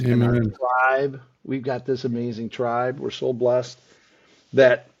our Amen. tribe. We've got this amazing tribe. We're so blessed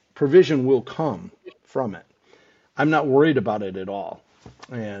that provision will come from it. I'm not worried about it at all.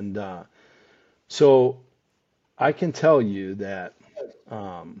 And so I can tell you that,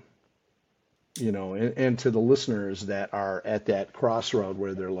 um, and to the listeners that are at that crossroad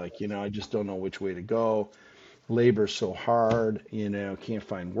where they're like, I just don't know which way to go. Labor's so hard, can't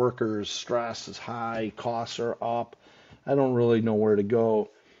find workers, stress is high, costs are up. I don't really know where to go.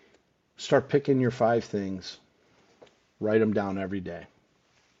 Start picking your 5 things, write them down every day.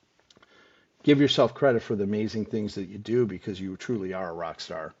 Give yourself credit for the amazing things that you do because you truly are a rock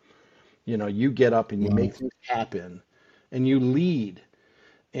star. You get up and you Wow. make things happen and you lead.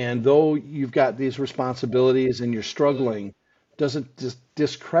 And though you've got these responsibilities and you're struggling, doesn't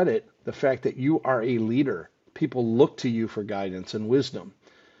discredit the fact that you are a leader. People look to you for guidance and wisdom.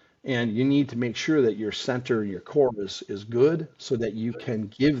 And you need to make sure that your center and your core is good so that you can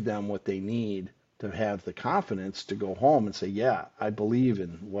give them what they need to have the confidence to go home and say, yeah, I believe in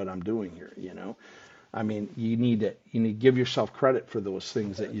what I'm doing here. I mean, you need to give yourself credit for those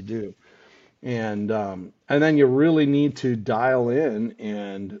things that you do. And then you really need to dial in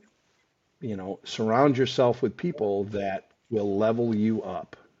and, surround yourself with people that will level you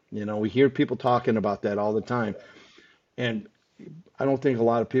up. We hear people talking about that all the time. And I don't think a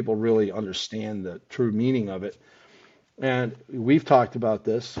lot of people really understand the true meaning of it. And we've talked about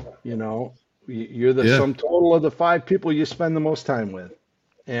this, you're the Yeah, sum total of the five people you spend the most time with.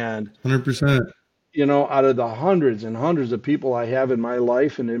 And, 100%. out of the hundreds and hundreds of people I have in my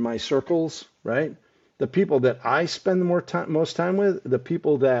life and in my circles, right? The people that I spend the most time with, the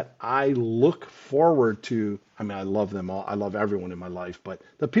people that I look forward to, I mean, I love them all. I love everyone in my life, but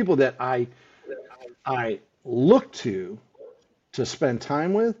the people that I look to spend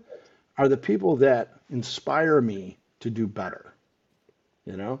time with are the people that inspire me to do better,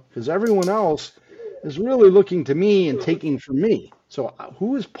 because everyone else is really looking to me and taking from me. So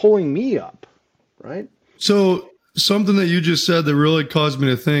who is pulling me up, right? So something that you just said that really caused me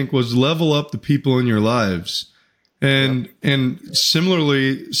to think was level up the people in your lives. Yep. And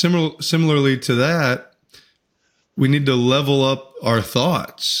similarly to that, we need to level up our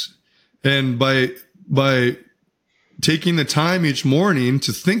thoughts. And by taking the time each morning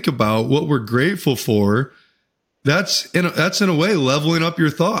to think about what we're grateful for, that's in a way leveling up your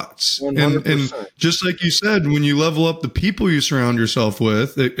thoughts. And 100%. just like you said, when you level up the people you surround yourself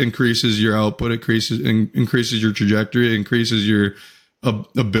with, it increases your output, it increases your trajectory, it increases your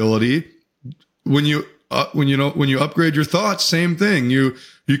ability. When you upgrade your thoughts, same thing. You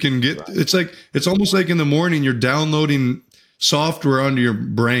can get, Right. it's almost like in the morning you're downloading software onto your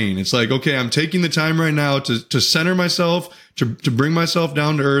brain. It's like, okay, I'm taking the time right now to center myself, to bring myself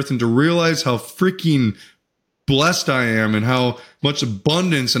down to earth, and to realize how freaking blessed I am and how much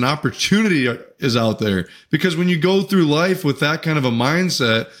abundance and opportunity is out there. Because when you go through life with that kind of a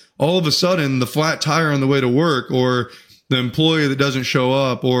mindset, all of a sudden the flat tire on the way to work, or the employee that doesn't show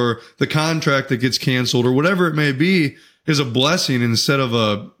up, or the contract that gets canceled, or whatever it may be, is a blessing instead of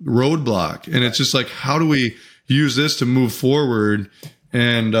a roadblock. And it's just like, how do we use this to move forward?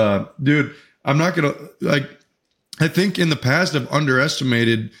 And dude, I'm not gonna, I think in the past I've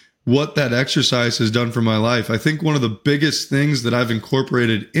underestimated what that exercise has done for my life. I think one of the biggest things that I've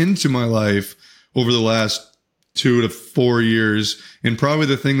incorporated into my life over the last 2 to 4 years, and probably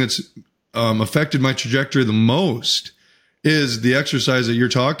the thing that's affected my trajectory the most, is the exercise that you're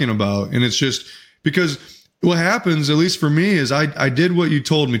talking about. And it's just because what happens, at least for me, is I did what you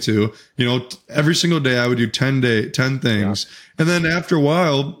told me to. Every single day I would do 10 things. Yeah. And then after a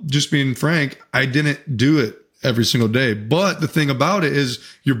while, just being frank, I didn't do it every single day. But the thing about it is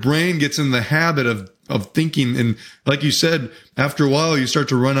your brain gets in the habit of thinking. And like you said, after a while, you start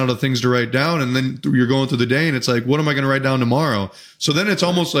to run out of things to write down. And then you're going through the day and it's like, what am I going to write down tomorrow? So then it's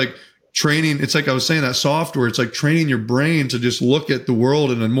almost like training. It's like I was saying, that software, it's like training your brain to just look at the world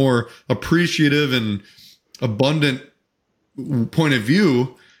in a more appreciative and abundant point of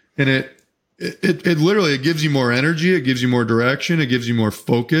view. And it literally, it gives you more energy. It gives you more direction. It gives you more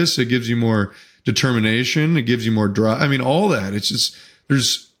focus. It gives you more determination. It gives you more drive. I mean, all that. It's just,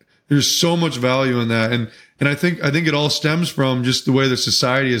 there's so much value in that. And I think it all stems from just the way that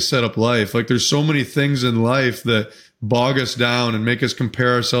society has set up life. Like there's so many things in life that bog us down and make us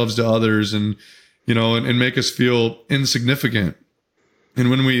compare ourselves to others, and, and make us feel insignificant. And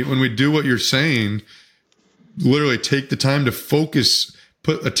when we do what you're saying, literally take the time to focus,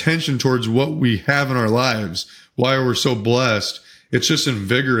 put attention towards what we have in our lives, why we're so blessed, it's just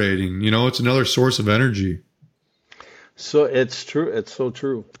invigorating. It's another source of energy. So it's true. It's so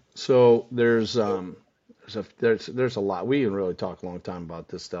true. So there's a lot. We can really talk a long time about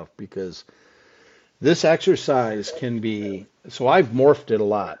this stuff, because this exercise can be. So I've morphed it a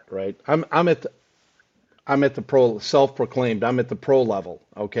lot, right? I'm at the pro, self-proclaimed. I'm at the pro level.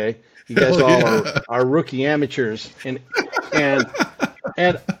 Okay, you guys Hell all yeah. are rookie amateurs, and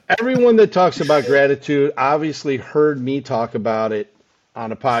everyone that talks about gratitude obviously heard me talk about it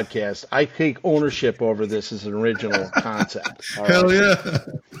on a podcast. I take ownership over this as an original concept. All right? Hell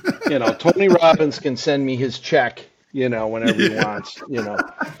yeah. Tony Robbins can send me his check, whenever he wants,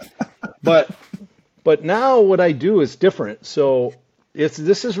 But now what I do is different. So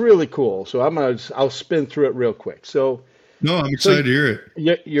this is really cool. So I'll spin through it real quick. So No, I'm excited to hear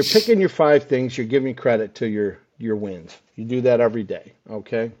it. you're picking your 5 things. You're giving credit to your wins. You do that every day.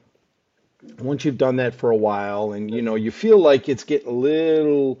 Okay. Once you've done that for a while, and you feel like it's getting a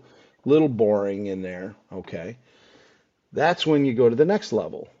little boring in there, okay, that's when you go to the next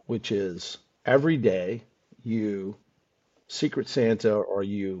level, which is every day you Secret Santa, or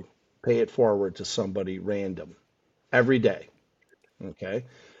you pay it forward to somebody random every day. Okay,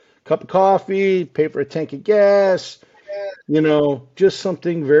 cup of coffee, pay for a tank of gas, just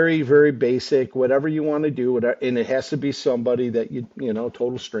something very, very basic, whatever you want to do, whatever, and it has to be somebody that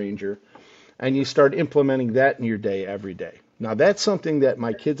total stranger. And you start implementing that in your day every day. Now, that's something that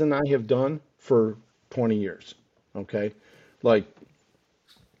my kids and I have done for 20 years. Okay. like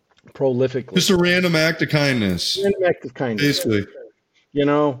prolifically. Just a random act of kindness, Random act of kindness. basically. You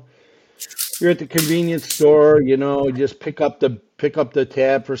know, you're at the convenience store, just pick up the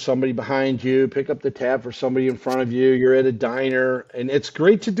tab for somebody behind you, pick up the tab for somebody in front of you. You're at a diner, and it's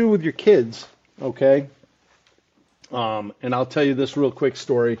great to do with your kids, okay? And I'll tell you this real quick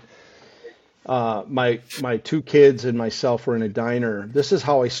story. My two kids and myself were in a diner. This is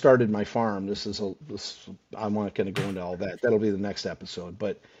how I started my farm. I'm not going to go into all that. That'll be the next episode.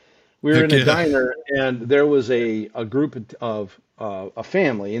 But we were Heck in a yeah. diner, and there was a group of a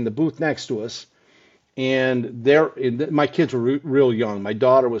family in the booth next to us. And my kids were real young. My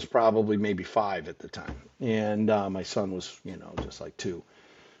daughter was probably maybe 5 at the time, and my son was, just like 2.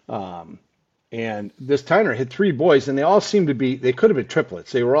 And this diner had 3 boys, and they all seemed to be, they could have been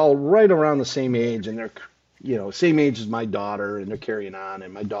triplets. They were all right around the same age, and they're, same age as my daughter, and they're carrying on,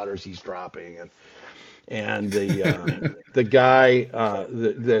 and my daughter's eavesdropping, and the guy,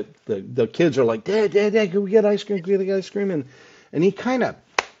 the kids are like, Dad, can we get ice cream? Can we get ice cream? And he kind of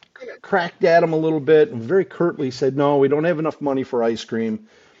cracked at him a little bit and very curtly said, no, we don't have enough money for ice cream.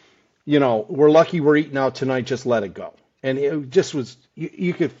 We're lucky we're eating out tonight. Just let it go. And it just was,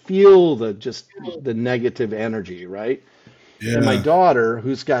 you could feel the negative energy, right? Yeah. And my daughter,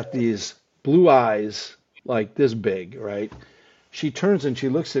 who's got these blue eyes like this big, right? She turns and she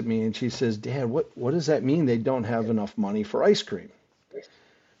looks at me and she says, Dad, what does that mean they don't have enough money for ice cream?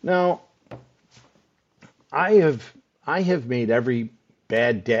 Now, I have made every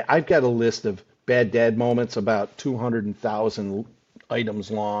bad dad. I've got a list of bad dad moments about 200,000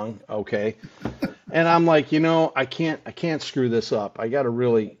 items long, okay? And I'm like, I can't screw this up. I gotta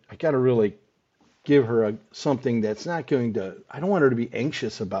really give her something that's not going to, I don't want her to be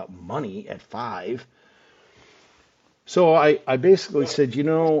anxious about money at 5. So I basically said,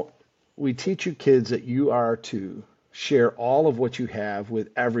 we teach you kids that you are to share all of what you have with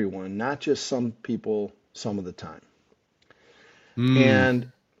everyone, not just some people some of the time.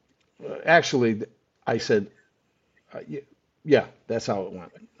 And actually, I said, yeah, that's how it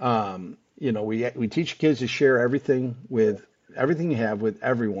went. We teach kids to share everything you have with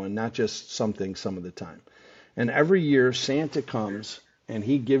everyone, not just something some of the time. And every year Santa comes and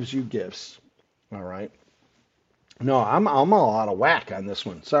he gives you gifts. All right. No, I'm all out of whack on this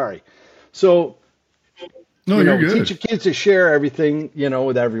one. Sorry. So, No, you're we good. teach your kids to share everything,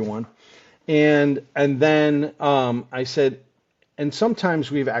 with everyone. And then I said, and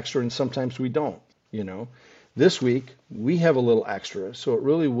sometimes we have extra and sometimes we don't, This week we have a little extra, so it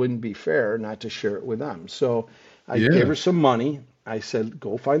really wouldn't be fair not to share it with them. So I gave her some money. I said,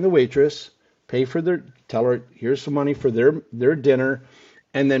 go find the waitress, tell her, here's some money for their dinner,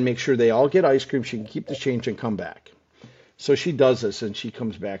 and then make sure they all get ice cream. She can keep the change and come back. So she does this, and she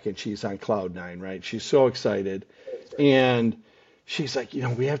comes back, and she's on cloud 9, right? She's so excited. And she's like,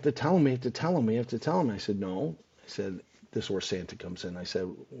 we have to tell him, we have to tell him, we have to tell him. I said, no. I said, this is where Santa comes in. I said,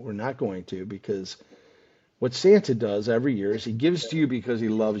 we're not going to, because what Santa does every year is he gives to you because he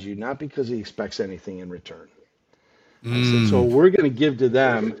loves you, not because he expects anything in return. I said, so we're going to give to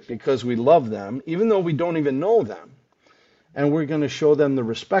them because we love them, even though we don't even know them. And we're going to show them the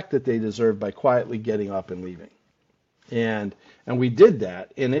respect that they deserve by quietly getting up and leaving. And we did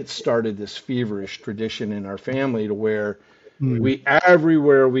that, and it started this feverish tradition in our family to where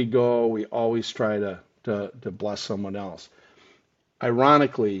everywhere we go, we always try to bless someone else.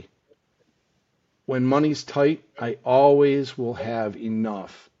 Ironically, when money's tight, I always will have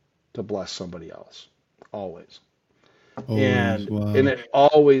enough to bless somebody else. Always. And it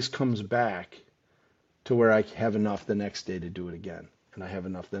always comes back to where I have enough the next day to do it again. And I have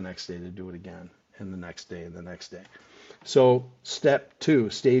enough the next day to do it again. And the next day and the next day. So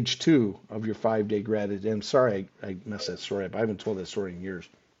stage 2 of your 5-day gratitude. I'm sorry I messed that story up. I haven't told that story in years.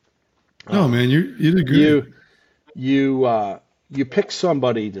 No, man, you did good. You pick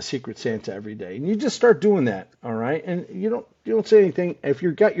somebody to Secret Santa every day, and you just start doing that, all right? And you don't say anything. If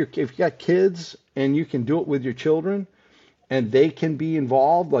you got kids and you can do it with your children, and they can be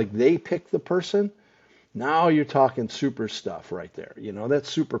involved, like they pick the person, now you're talking super stuff right there.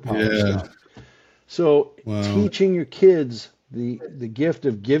 That's superpower stuff. So teaching your kids the gift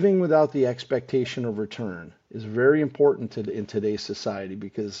of giving without the expectation of return is very important in today's society,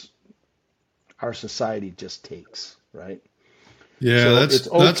 because our society just takes, right? Yeah,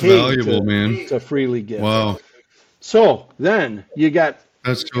 so that's valuable, man. To freely give. Wow. So then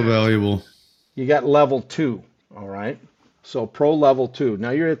that's so valuable. You got level 2, all right? So pro level 2. Now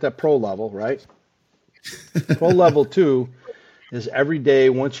you're at that pro level, right? Pro level 2 is every day,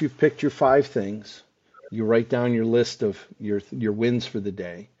 once you've picked your 5 things, you write down your list of your wins for the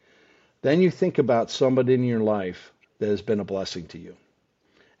day. Then you think about somebody in your life that has been a blessing to you.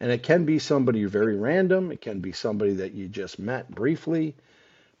 And it can be somebody very random. It can be somebody that you just met briefly.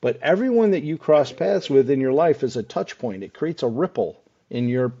 But everyone that you cross paths with in your life is a touch point. It creates a ripple in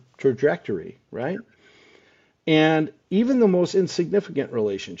your trajectory, right? And even the most insignificant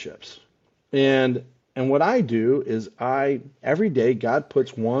relationships. And what I do is every day God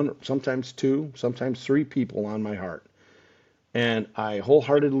puts one, sometimes two, sometimes three people on my heart. And I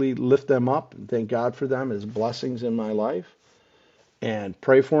wholeheartedly lift them up and thank God for them as blessings in my life and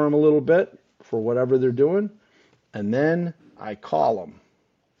pray for them a little bit for whatever they're doing. And then I call them.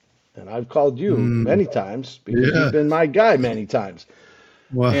 And I've called you many times because Yeah. you've been my guy many times.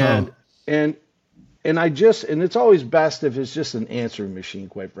 Wow. And it's always best if it's just an answering machine,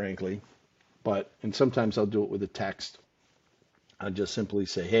 quite frankly. And sometimes I'll do it with a text. I'll just simply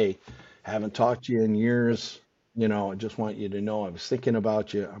say, hey, haven't talked to you in years. I just want you to know I was thinking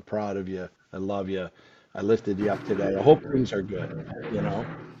about you. I'm proud of you. I love you. I lifted you up today. I hope things are good.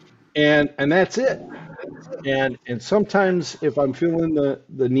 And that's it. And sometimes if I'm feeling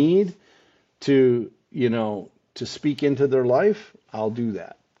the need to speak into their life, I'll do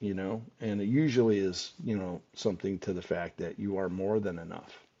that. And it usually is, something to the fact that you are more than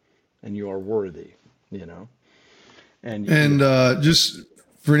enough and you are worthy. And Just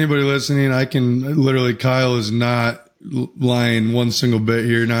for anybody listening, I can literally, Kyle is not lying one single bit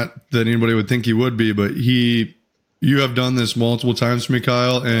here. Not that anybody would think he would be, but you have done this multiple times for me,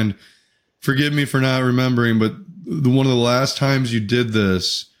 Kyle. And forgive me for not remembering, but one of the last times you did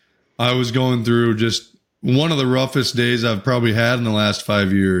this, I was going through just one of the roughest days I've probably had in the last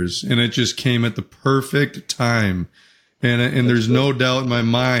 5 years. And it just came at the perfect time. And there's no doubt in my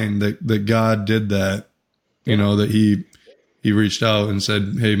mind that God did that, that he reached out and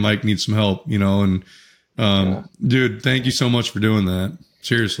said, hey, Mike needs some help, and dude, thank you so much for doing that.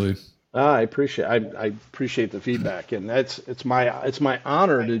 Seriously. I appreciate the feedback, and it's my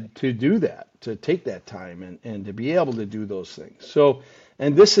honor to do that, to take that time and to be able to do those things. So,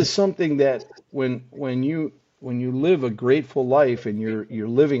 and this is something that when you live a grateful life and you're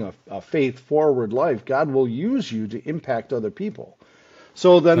living a faith forward life, God will use you to impact other people.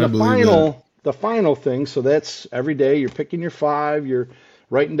 So then the final thing, so that's every day you're picking your 5, you're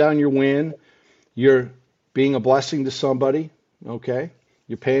writing down your win, you're being a blessing to somebody, okay?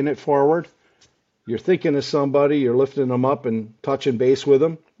 You're paying it forward. You're thinking of somebody, you're lifting them up and touching base with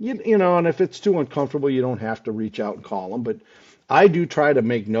them. And if it's too uncomfortable, you don't have to reach out and call them, but I do try to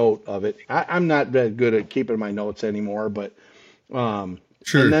make note of it. I'm not that good at keeping my notes anymore, but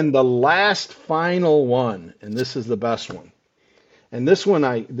Sure. And then the last final one, and this is the best one. And this one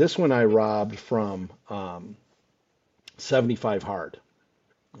I robbed from 75 Hard.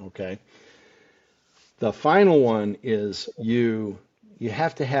 Okay. The final one is you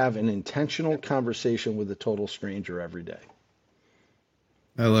have to have an intentional conversation with a total stranger every day.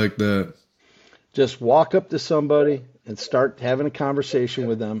 I like that. Just walk up to somebody and start having a conversation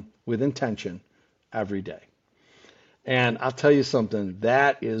with them with intention every day. And I'll tell you something,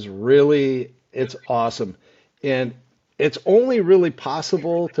 it's awesome. And it's only really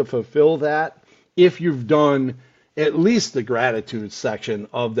possible to fulfill that if you've done at least the gratitude section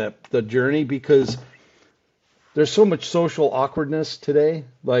of the journey, because there's so much social awkwardness today.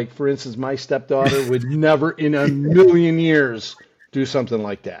 Like, for instance, my stepdaughter would never in a million years do something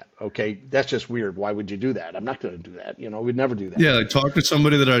like that. Okay, that's just weird. Why would you do that? I'm not going to do that. We'd never do that. Yeah, like talk to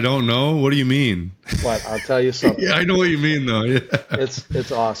somebody that I don't know. What do you mean? But I'll tell you something. Yeah, I know what you mean, though. Yeah.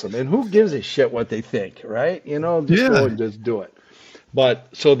 It's awesome. And who gives a shit what they think, right? Just go and just do it. But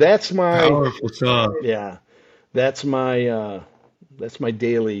so that's my powerful stuff. Yeah, that's my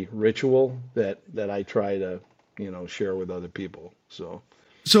daily ritual that I try to share with other people. So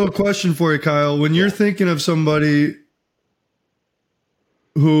a question for you, Kyle. When you're thinking of somebody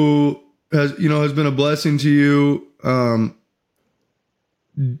who has been a blessing to you,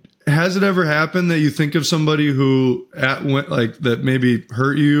 has it ever happened that you think of somebody who that maybe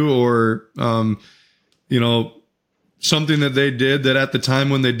hurt you, or something that they did that at the time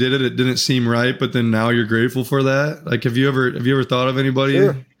when they did it, it didn't seem right, but then now you're grateful for that? Like, have you ever thought of anybody?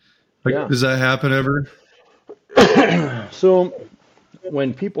 Sure. Like, does that happen ever? So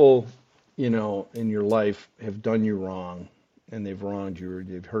when people, in your life have done you wrong and they've wronged you or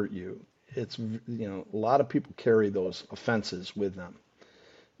they've hurt you, it's, a lot of people carry those offenses with them.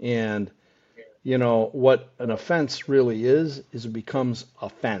 And, what an offense really is it becomes a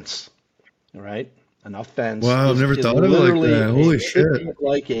fence, right? An offense. Wow, I've never thought of it like that. Holy shit.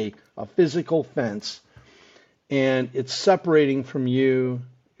 Like a physical fence. And it's separating from you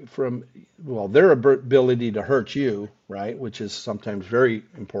from, their ability to hurt you, right? Which is sometimes very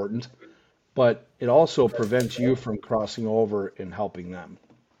important. but it also prevents you from crossing over and helping them.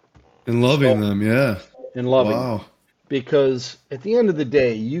 And loving So, them. Yeah. and loving them. Wow. Because at the end of the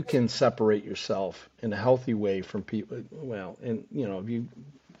day, you can separate yourself in a healthy way from people. Well, and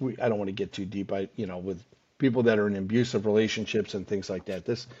if I don't want to get too deep. With people that are in abusive relationships and things like that.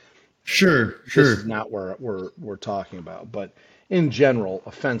 Sure. This is Sure. not where we're talking about. But in general,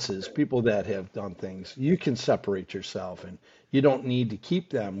 offenses, people that have done things, you can separate yourself, and you don't need to keep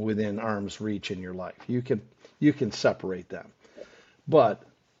them within arm's reach in your life. You can separate them, but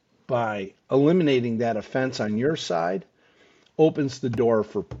by eliminating that offense on your side opens the door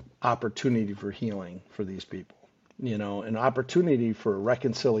for opportunity for healing for these people, an opportunity for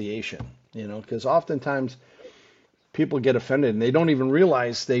reconciliation, because oftentimes people get offended and they don't even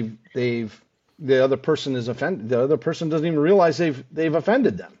realize the other person is offended. The other person doesn't even realize they've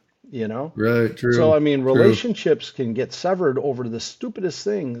offended them, you know? Right. So, True. I mean, True. relationships can get severed over the stupidest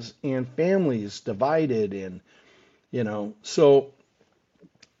things and families divided so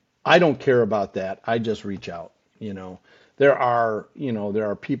I don't care about that. I just reach out. You know, there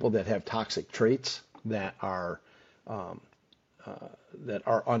are people that have toxic traits um, that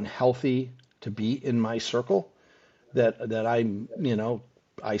are unhealthy to be in my circle. That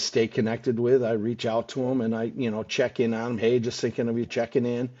I stay connected with. I reach out to them and I check in on them. Hey, just thinking of you, checking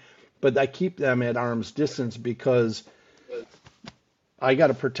in. But I keep them at arm's distance because I got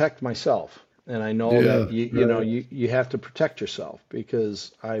to protect myself. And I know Yeah. that you have to protect yourself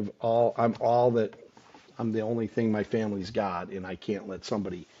because I'm the only thing my family's got, and I can't let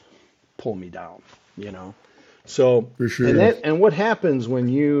somebody pull me down, you know. So, For and sure. that and what happens when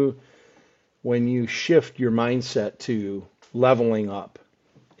you shift your mindset to leveling up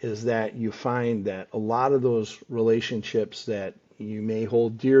is that you find that a lot of those relationships that you may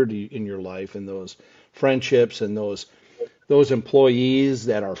hold dear to in your life and those friendships and those employees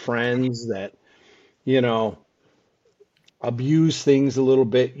that are friends that you know abuse things a little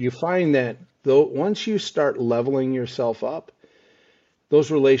bit, you find that though once you start leveling yourself up,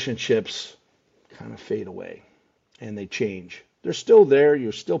 those relationships kind of fade away and they change. They're still there,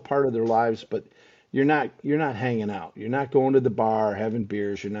 you're still part of their lives, but you're not hanging out. You're not going to the bar, having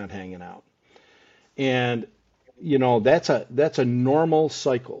beers, you're not hanging out. And that's a normal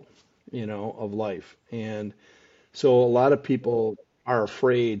cycle, of life. And so a lot of people are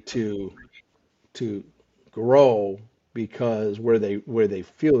afraid to grow because where they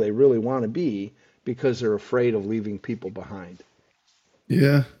feel they really want to be because they're afraid of leaving people behind.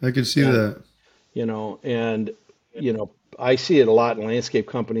 Yeah. I can see And that. and you know I see it a lot in landscape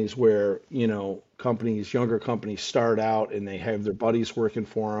companies where younger companies start out and they have their buddies working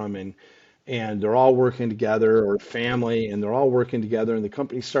for them and they're all working together or family and they're all working together and the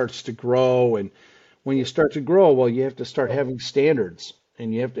company starts to grow and when you start to grow, well, you have to start having standards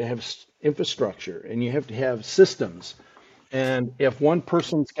and you have to have infrastructure and you have to have systems. And if one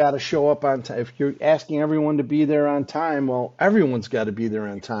person's got to show up on time, if you're asking everyone to be there on time, well, everyone's got to be there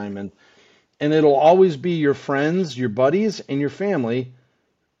on time. And it'll always be your friends, your buddies, and your family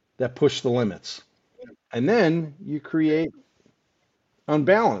that push the limits. And then you create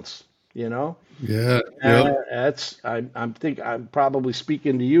unbalance, you know? Yeah. And Yep. I'm probably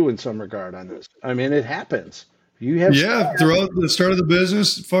speaking to you in some regard on this. I mean, it happens. You have Yeah, staff. throughout the start of the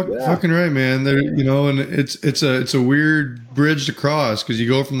business, Yeah, fucking right, man. There, and it's a weird bridge to cross because you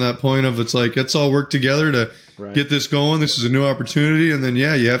go from that point of it's like let's all work together to right. get this going. This is a new opportunity, and then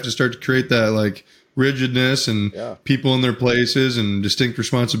yeah, you have to start to create that like rigidness and Yeah. people in their places and distinct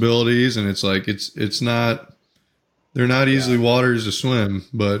responsibilities, and it's like it's not they're not easily Yeah. waters to swim,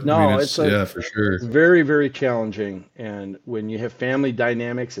 but I mean No, it's yeah for sure it's very, very challenging. And when you have family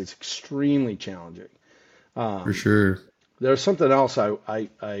dynamics, it's extremely challenging. for Um, sure. there's something else I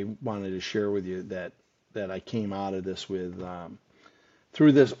wanted to share with you that I came out of this with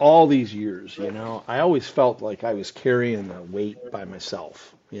through this all these years. I always felt like I was carrying the weight by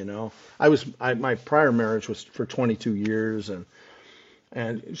myself. My prior marriage was for 22 years,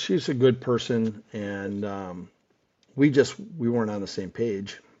 and she's a good person, and we weren't on the same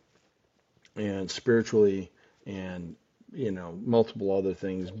page, and spiritually, and multiple other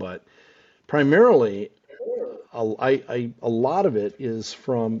things, but primarily a lot of it is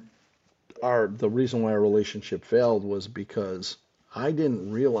from the reason why our relationship failed was because I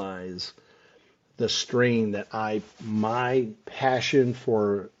didn't realize the strain that my passion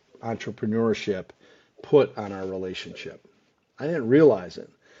for entrepreneurship put on our relationship. I didn't realize it.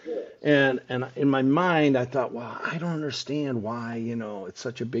 And in my mind, I thought, well, I don't understand why, it's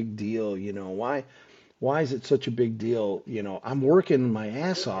such a big deal. Why is it such a big deal? I'm working my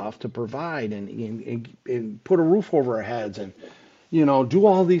ass off to provide and put a roof over our heads do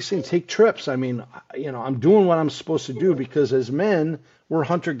all these things, take trips. I mean, I'm doing what I'm supposed to do because as men, we're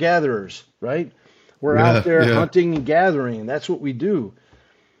hunter gatherers, right? We're out Yeah, there yeah. hunting and gathering. That's what we do.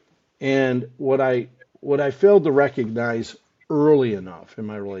 And what I failed to recognize early enough in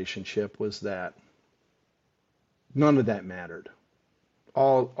my relationship was that none of that mattered.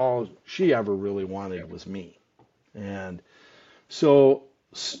 All she ever really wanted was me. And so,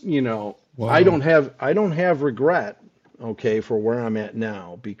 I Wow. don't have regret, okay, for where I'm at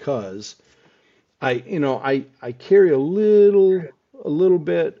now because I carry a little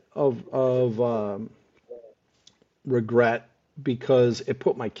bit of regret because it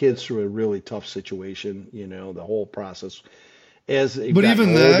put my kids through a really tough situation, the whole process as they've But gotten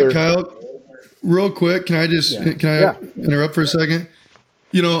even that, older. Kyle, real quick, Yeah. can I Yeah. interrupt for a second?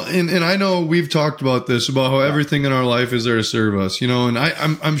 And I know we've talked about this about how Yeah. everything in our life is there to serve us, and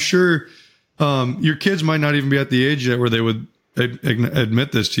I'm sure your kids might not even be at the age yet where they would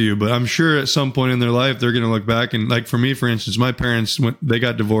admit this to you, but I'm sure at some point in their life they're going to look back and, like, for me, for instance, my parents they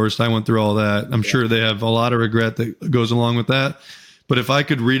got divorced. I went through all that. I'm Yeah. sure they have a lot of regret that goes along with that. But if I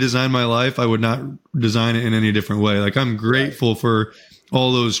could redesign my life, I would not design it in any different way. Like, I'm Right. grateful for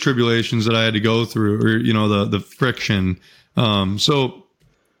all those tribulations that I had to go through, or the friction. So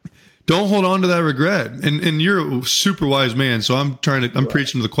don't hold on to that regret. And you're a super wise man, so I'm Right.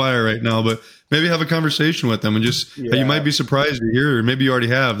 preaching to the choir right now, but maybe have a conversation with them and just, you might Yeah. be surprised to hear, or maybe you already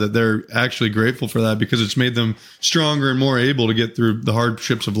have, that they're actually grateful for that because it's made them stronger and more able to get through the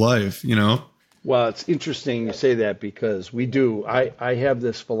hardships of life. Well, it's interesting you say that because we do. I have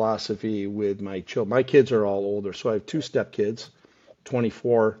this philosophy with my children. My kids are all older, so I have two stepkids,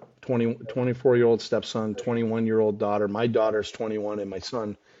 24-year-old stepson, 21-year-old daughter. My daughter's 21, and my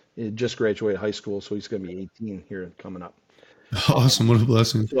son just graduated high school, so he's going to be 18 here coming up. Awesome. What a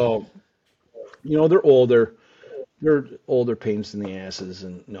blessing. So, they're older. They're older pains in the asses,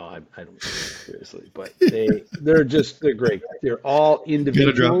 and no, I don't mean that seriously, but they're great. They're all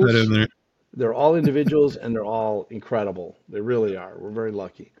Gotta drop that in individuals. there. They're all individuals, and they're all incredible. They really are. We're very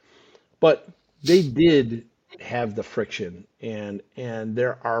lucky. But they did have the friction, and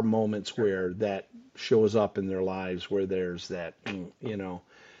there are moments where that shows up in their. Where there's that,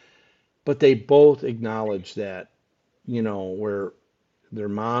 but they both acknowledge that, where their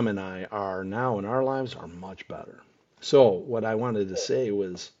mom and I are now in our lives are much better. So what I wanted to say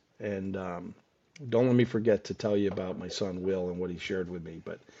was, and don't let me forget to tell you about my son Will and what he shared with me.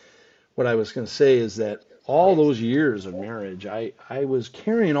 But what I was going to say is that all those years of marriage, I was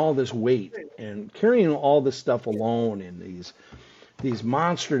carrying all this weight and carrying all this stuff alone and these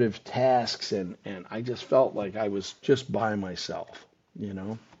monstrative tasks, and I just felt like I was just by myself, you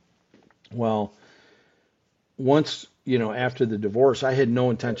know. Well, once, after the divorce, I had no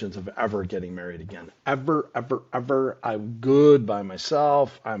intentions of ever getting married again. Ever, ever, ever. I'm good by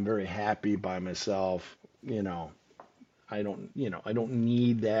myself. I'm very happy by myself. I don't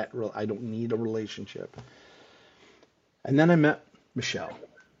need that. I don't need a relationship. And then I met Michelle,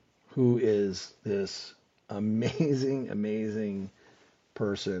 who is this amazing, amazing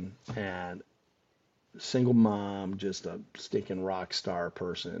person and single mom, just a stinking rock star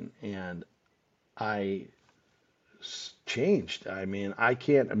person. And I changed. I mean, I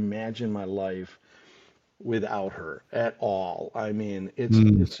can't imagine my life without her at all. I mean, it's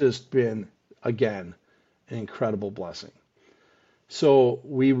Mm. it's just been, again, an incredible blessing. So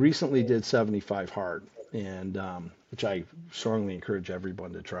we recently did 75 hard, and which I strongly encourage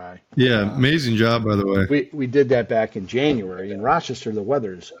everyone to try. Yeah, amazing job, by the way. We did that back in January. In Rochester, the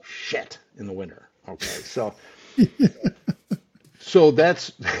weather's shit in the winter. Okay, so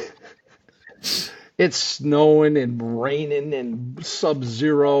that's it's snowing and raining and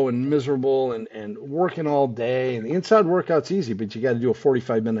sub-zero and miserable and working all day. And the inside workout's easy, but you got to do a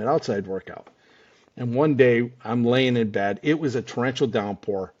 45-minute outside workout. And one day I'm laying in bed. It was a torrential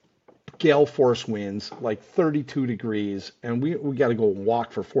downpour, gale force winds, like 32 degrees, and we got to go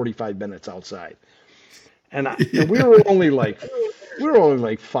walk for 45 minutes outside. And we were only like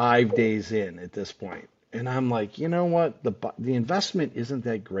 5 days in at this point. And I'm like, you know what? The investment isn't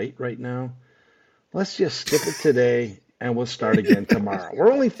that great right now. Let's just skip it today and we'll start again tomorrow.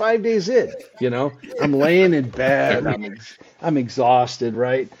 We're only 5 days in. I'm laying in bed. I'm exhausted,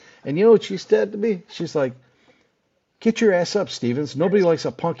 right? And you know what she said to me? She's like, "Get your ass up, Stevens. Nobody likes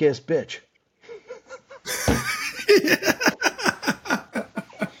a punk ass bitch."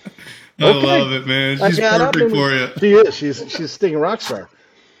 I Okay. love it, man. I She's got up perfect and for you. she is. She's a stinging rock star.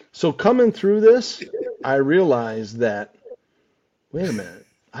 So coming through this, I realized that, wait a minute,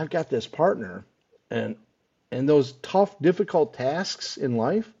 I've got this partner, and those tough, difficult tasks in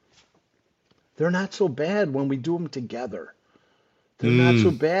life, they're not so bad when we do them together. They're not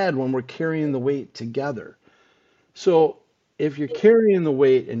so bad when we're carrying the weight together. So if you're carrying the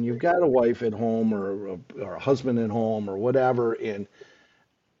weight and you've got a wife at home or a husband at home or whatever, and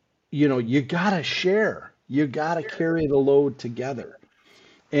you gotta share. You gotta carry the load together.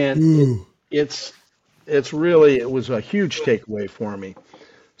 And Ooh. it was a huge takeaway for me.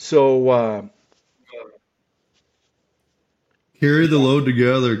 So Carry the load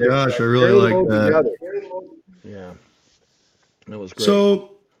together. Gosh, I really carry the like load that. together. Yeah, that was great.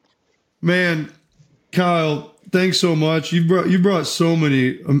 So, man, Kyle, thanks so much. You brought so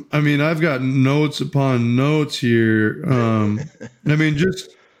many. I mean, I've got notes upon notes here. I mean,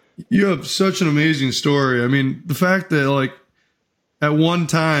 just you have such an amazing story. I mean, the fact that like at one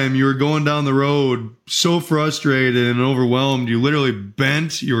time you were going down the road so frustrated and overwhelmed, you literally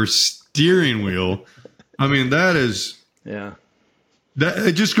bent your steering wheel. I mean, Yeah, that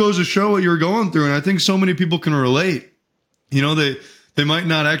it just goes to show what you're going through, and I think so many people can relate. They might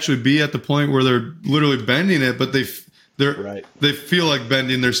not actually be at the point where they're literally bending it, but right. they feel like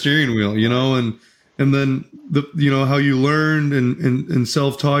bending their steering wheel, and then how you learned and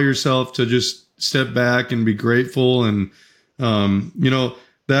self-taught yourself to just step back and be grateful, and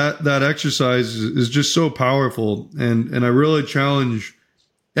that exercise is just so powerful, and I really challenge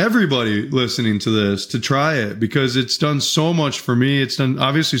everybody listening to this to try it, because it's done so much for me. It's done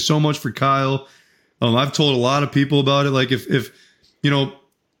obviously so much for Kyle. I've told a lot of people about it. Like if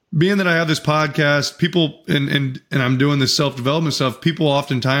being that I have this podcast, people and I'm doing this self-development stuff, people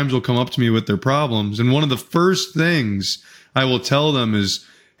oftentimes will come up to me with their problems. And one of the first things I will tell them is,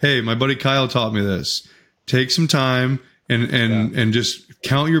 hey, my buddy Kyle taught me this. Take some time and just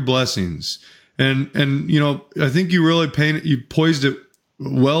count your blessings. And I think you really you poised it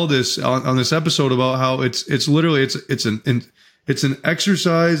well on this episode about how it's literally it's an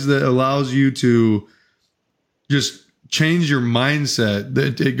exercise that allows you to just change your mindset.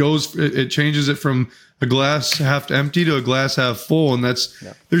 It changes it from a glass half empty to a glass half full, and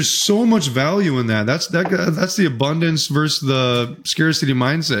there's so much value in that. That's the abundance versus the scarcity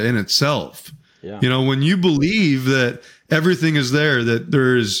mindset in itself. Yeah. When you believe that everything is there, that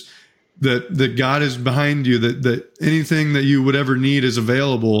there's that God is behind you, that anything that you would ever need is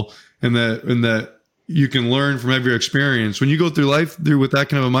available, and that you can learn from every experience. When you go through life with that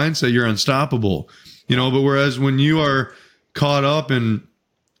kind of a mindset, you're unstoppable. But whereas when you are caught up and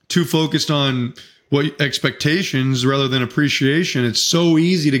too focused on what expectations rather than appreciation, it's so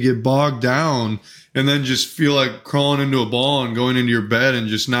easy to get bogged down and then just feel like crawling into a ball and going into your bed and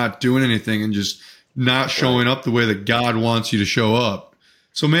just not doing anything and just not showing up the way that God wants you to show up.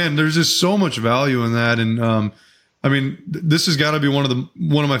 So, man, there's just so much value in that. And I mean, this has got to be one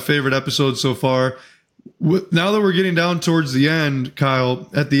of my favorite episodes so far. Now that we're getting down towards the end, Kyle,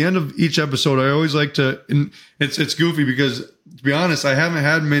 at the end of each episode, I always like to, and it's goofy because, to be honest, I haven't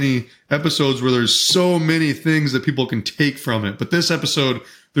had many episodes where there's so many things that people can take from it. But this episode,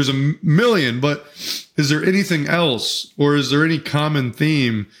 there's a million. But is there anything else, or is there any common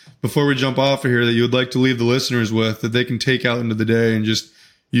theme before we jump off of here that you would like to leave the listeners with that they can take out into the day and just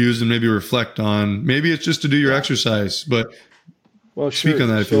use and maybe reflect on? Maybe it's just to do your exercise, but speak on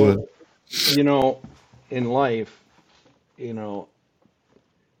that if you would. In life,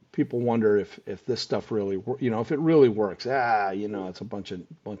 people wonder if this stuff really, if it really works. It's a bunch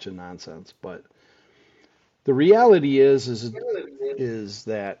of nonsense. But the reality is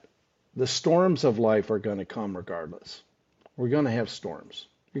that the storms of life are going to come regardless. We're going to have storms.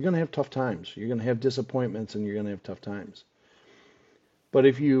 You're going to have tough times. You're going to have disappointments, and you're going to have tough times. But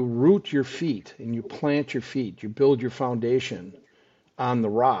if you root your feet and you plant your feet, you build your foundation on the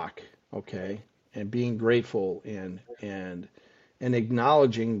rock, okay, and being grateful and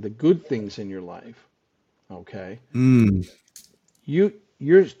acknowledging the good things in your life, okay,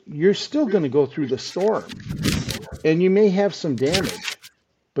 you're still going to go through the storm, and you may have some damage,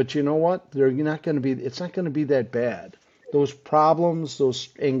 but you know what? It's not going to be that bad. Those problems,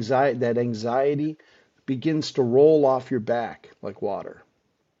 that anxiety begins to roll off your back like water.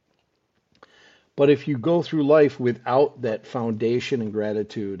 But if you go through life without that foundation and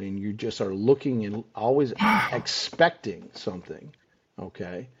gratitude, and you just are looking and always expecting something,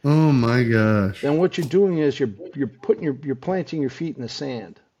 okay? Oh my gosh! Then what you're doing is you're planting your feet in the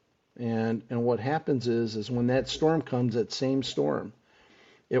sand, and what happens is when that storm comes, that same storm,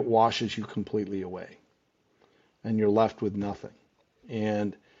 it washes you completely away, and you're left with nothing.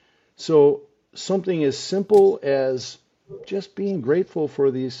 And so something as simple as just being grateful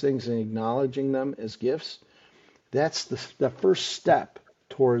for these things and acknowledging them as gifts, that's the first step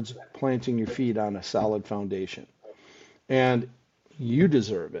towards planting your feet on a solid foundation. And you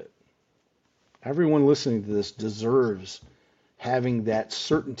deserve it. Everyone listening to this deserves having that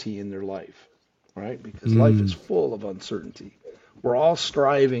certainty in their life, right? Because life is full of uncertainty. We're all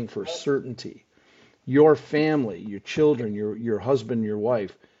striving for certainty. Your family, your children, your husband, your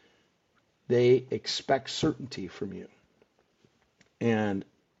wife, they expect certainty from you. And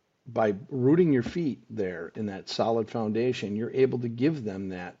by rooting your feet there in that solid foundation, you're able to give them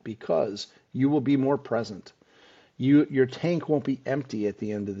that because you will be more present. Your tank won't be empty at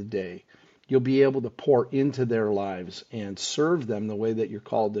the end of the day. You'll be able to pour into their lives and serve them the way that you're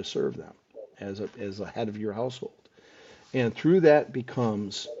called to serve them as a head of your household. And through that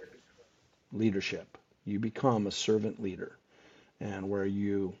becomes leadership. You become a servant leader, and where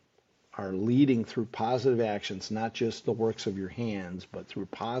you are leading through positive actions, not just the works of your hands, but through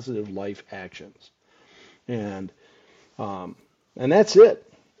positive life actions. And that's it.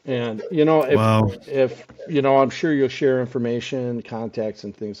 And if I'm sure you'll share information, contacts,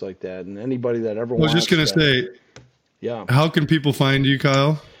 and things like that. And anybody that ever wants. I was just gonna say, yeah. How can people find you,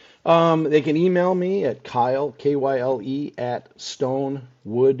 Kyle? They can email me at Kyle, Kyle, at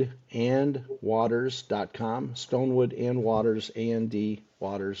stonewoodandwaters.com, stonewoodandwaters,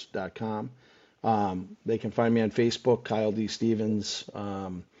 waters.com. They can find me on Facebook, Kyle D. Stevens.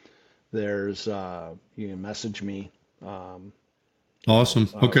 You can message me. Awesome.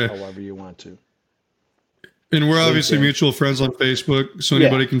 Okay. However you want to. And we're obviously mutual friends on Facebook, so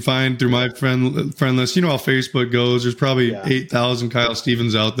anybody can find through my friend list. You know how Facebook goes. There's probably 8,000 Kyle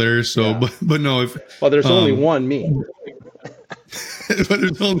Stevens out there. So, but no, there's only one me. But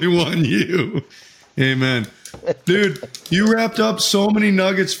there's only one you. Amen, dude. You wrapped up so many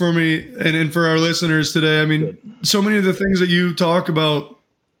nuggets for me and for our listeners today. I mean, so many of the things that you talk about,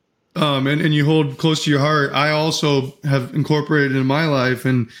 and you hold close to your heart, I also have incorporated in my life.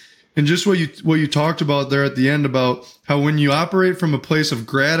 And just what you talked about there at the end about how when you operate from a place of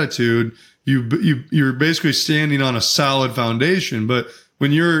gratitude, you're basically standing on a solid foundation. But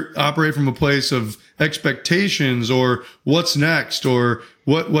when you're operate from a place of expectations or what's next or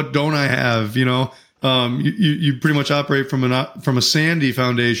what don't I have, you pretty much operate from a sandy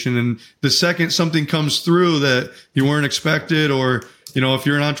foundation. And the second something comes through that you weren't expected, or if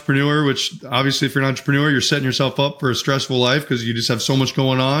you're an entrepreneur, which obviously if you're an entrepreneur, you're setting yourself up for a stressful life because you just have so much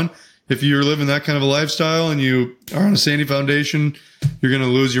going on. If you're living that kind of a lifestyle and you are on a sandy foundation, you're going to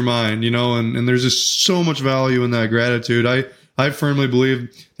lose your mind, and there's just so much value in that gratitude. I firmly believe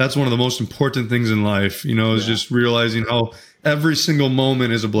that's one of the most important things in life, is just realizing how every single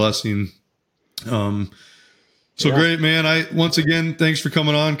moment is a blessing. Great, man. Once again, thanks for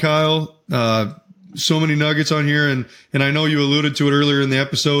coming on, Kyle. So many nuggets on here, and I know you alluded to it earlier in the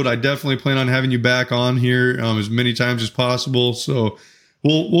episode. I definitely plan on having you back on here as many times as possible. So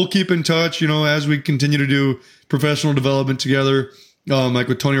we'll keep in touch, as we continue to do professional development together, like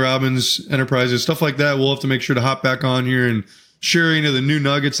with Tony Robbins Enterprises, stuff like that. We'll have to make sure to hop back on here and share any of the new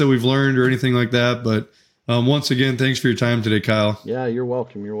nuggets that we've learned or anything like that. But once again, thanks for your time today, Kyle. Yeah, you're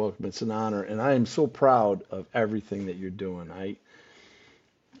welcome. You're welcome. It's an honor, and I am so proud of everything that you're doing.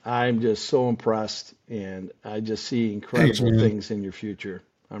 I'm just so impressed, and I just see incredible things in your future.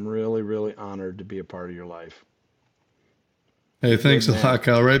 I'm really, really honored to be a part of your life. Hey, thanks a lot,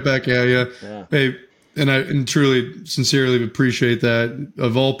 Kyle. Right back at you. Yeah. Hey, and I truly, sincerely appreciate that.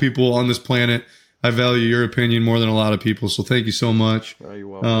 Of all people on this planet, I value your opinion more than a lot of people. So thank you so much. Oh, you're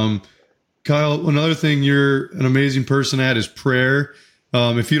welcome. Kyle, another thing you're an amazing person at is prayer.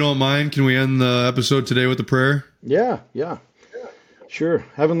 If you don't mind, can we end the episode today with a prayer? Yeah. Sure.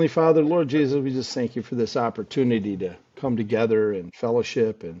 Heavenly Father, Lord Jesus, we just thank you for this opportunity to come together and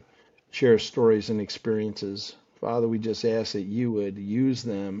fellowship and share stories and experiences. Father, we just ask that you would use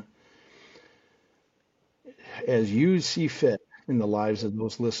them as you see fit in the lives of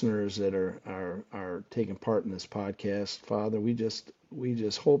those listeners that are taking part in this podcast. Father, we just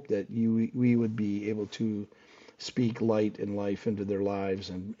hope that we would be able to speak light and life into their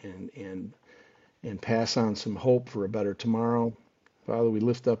lives and pass on some hope for a better tomorrow. Father, we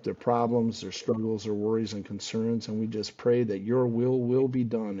lift up their problems, their struggles, their worries and concerns, and we just pray that your will be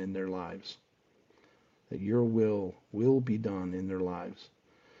done in their lives. That your will be done in their lives.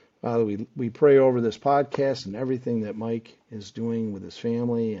 Father, we pray over this podcast and everything that Mike is doing with his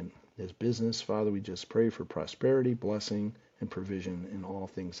family and his business. Father, we just pray for prosperity, blessing, and provision in all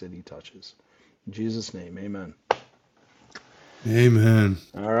things that he touches. In Jesus' name, amen. Amen.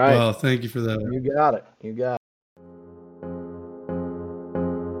 All right. Well, thank you for that. You got it.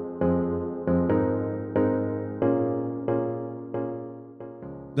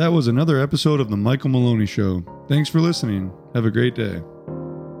 That was another episode of the Michael Maloney Show. Thanks for listening. Have a great day.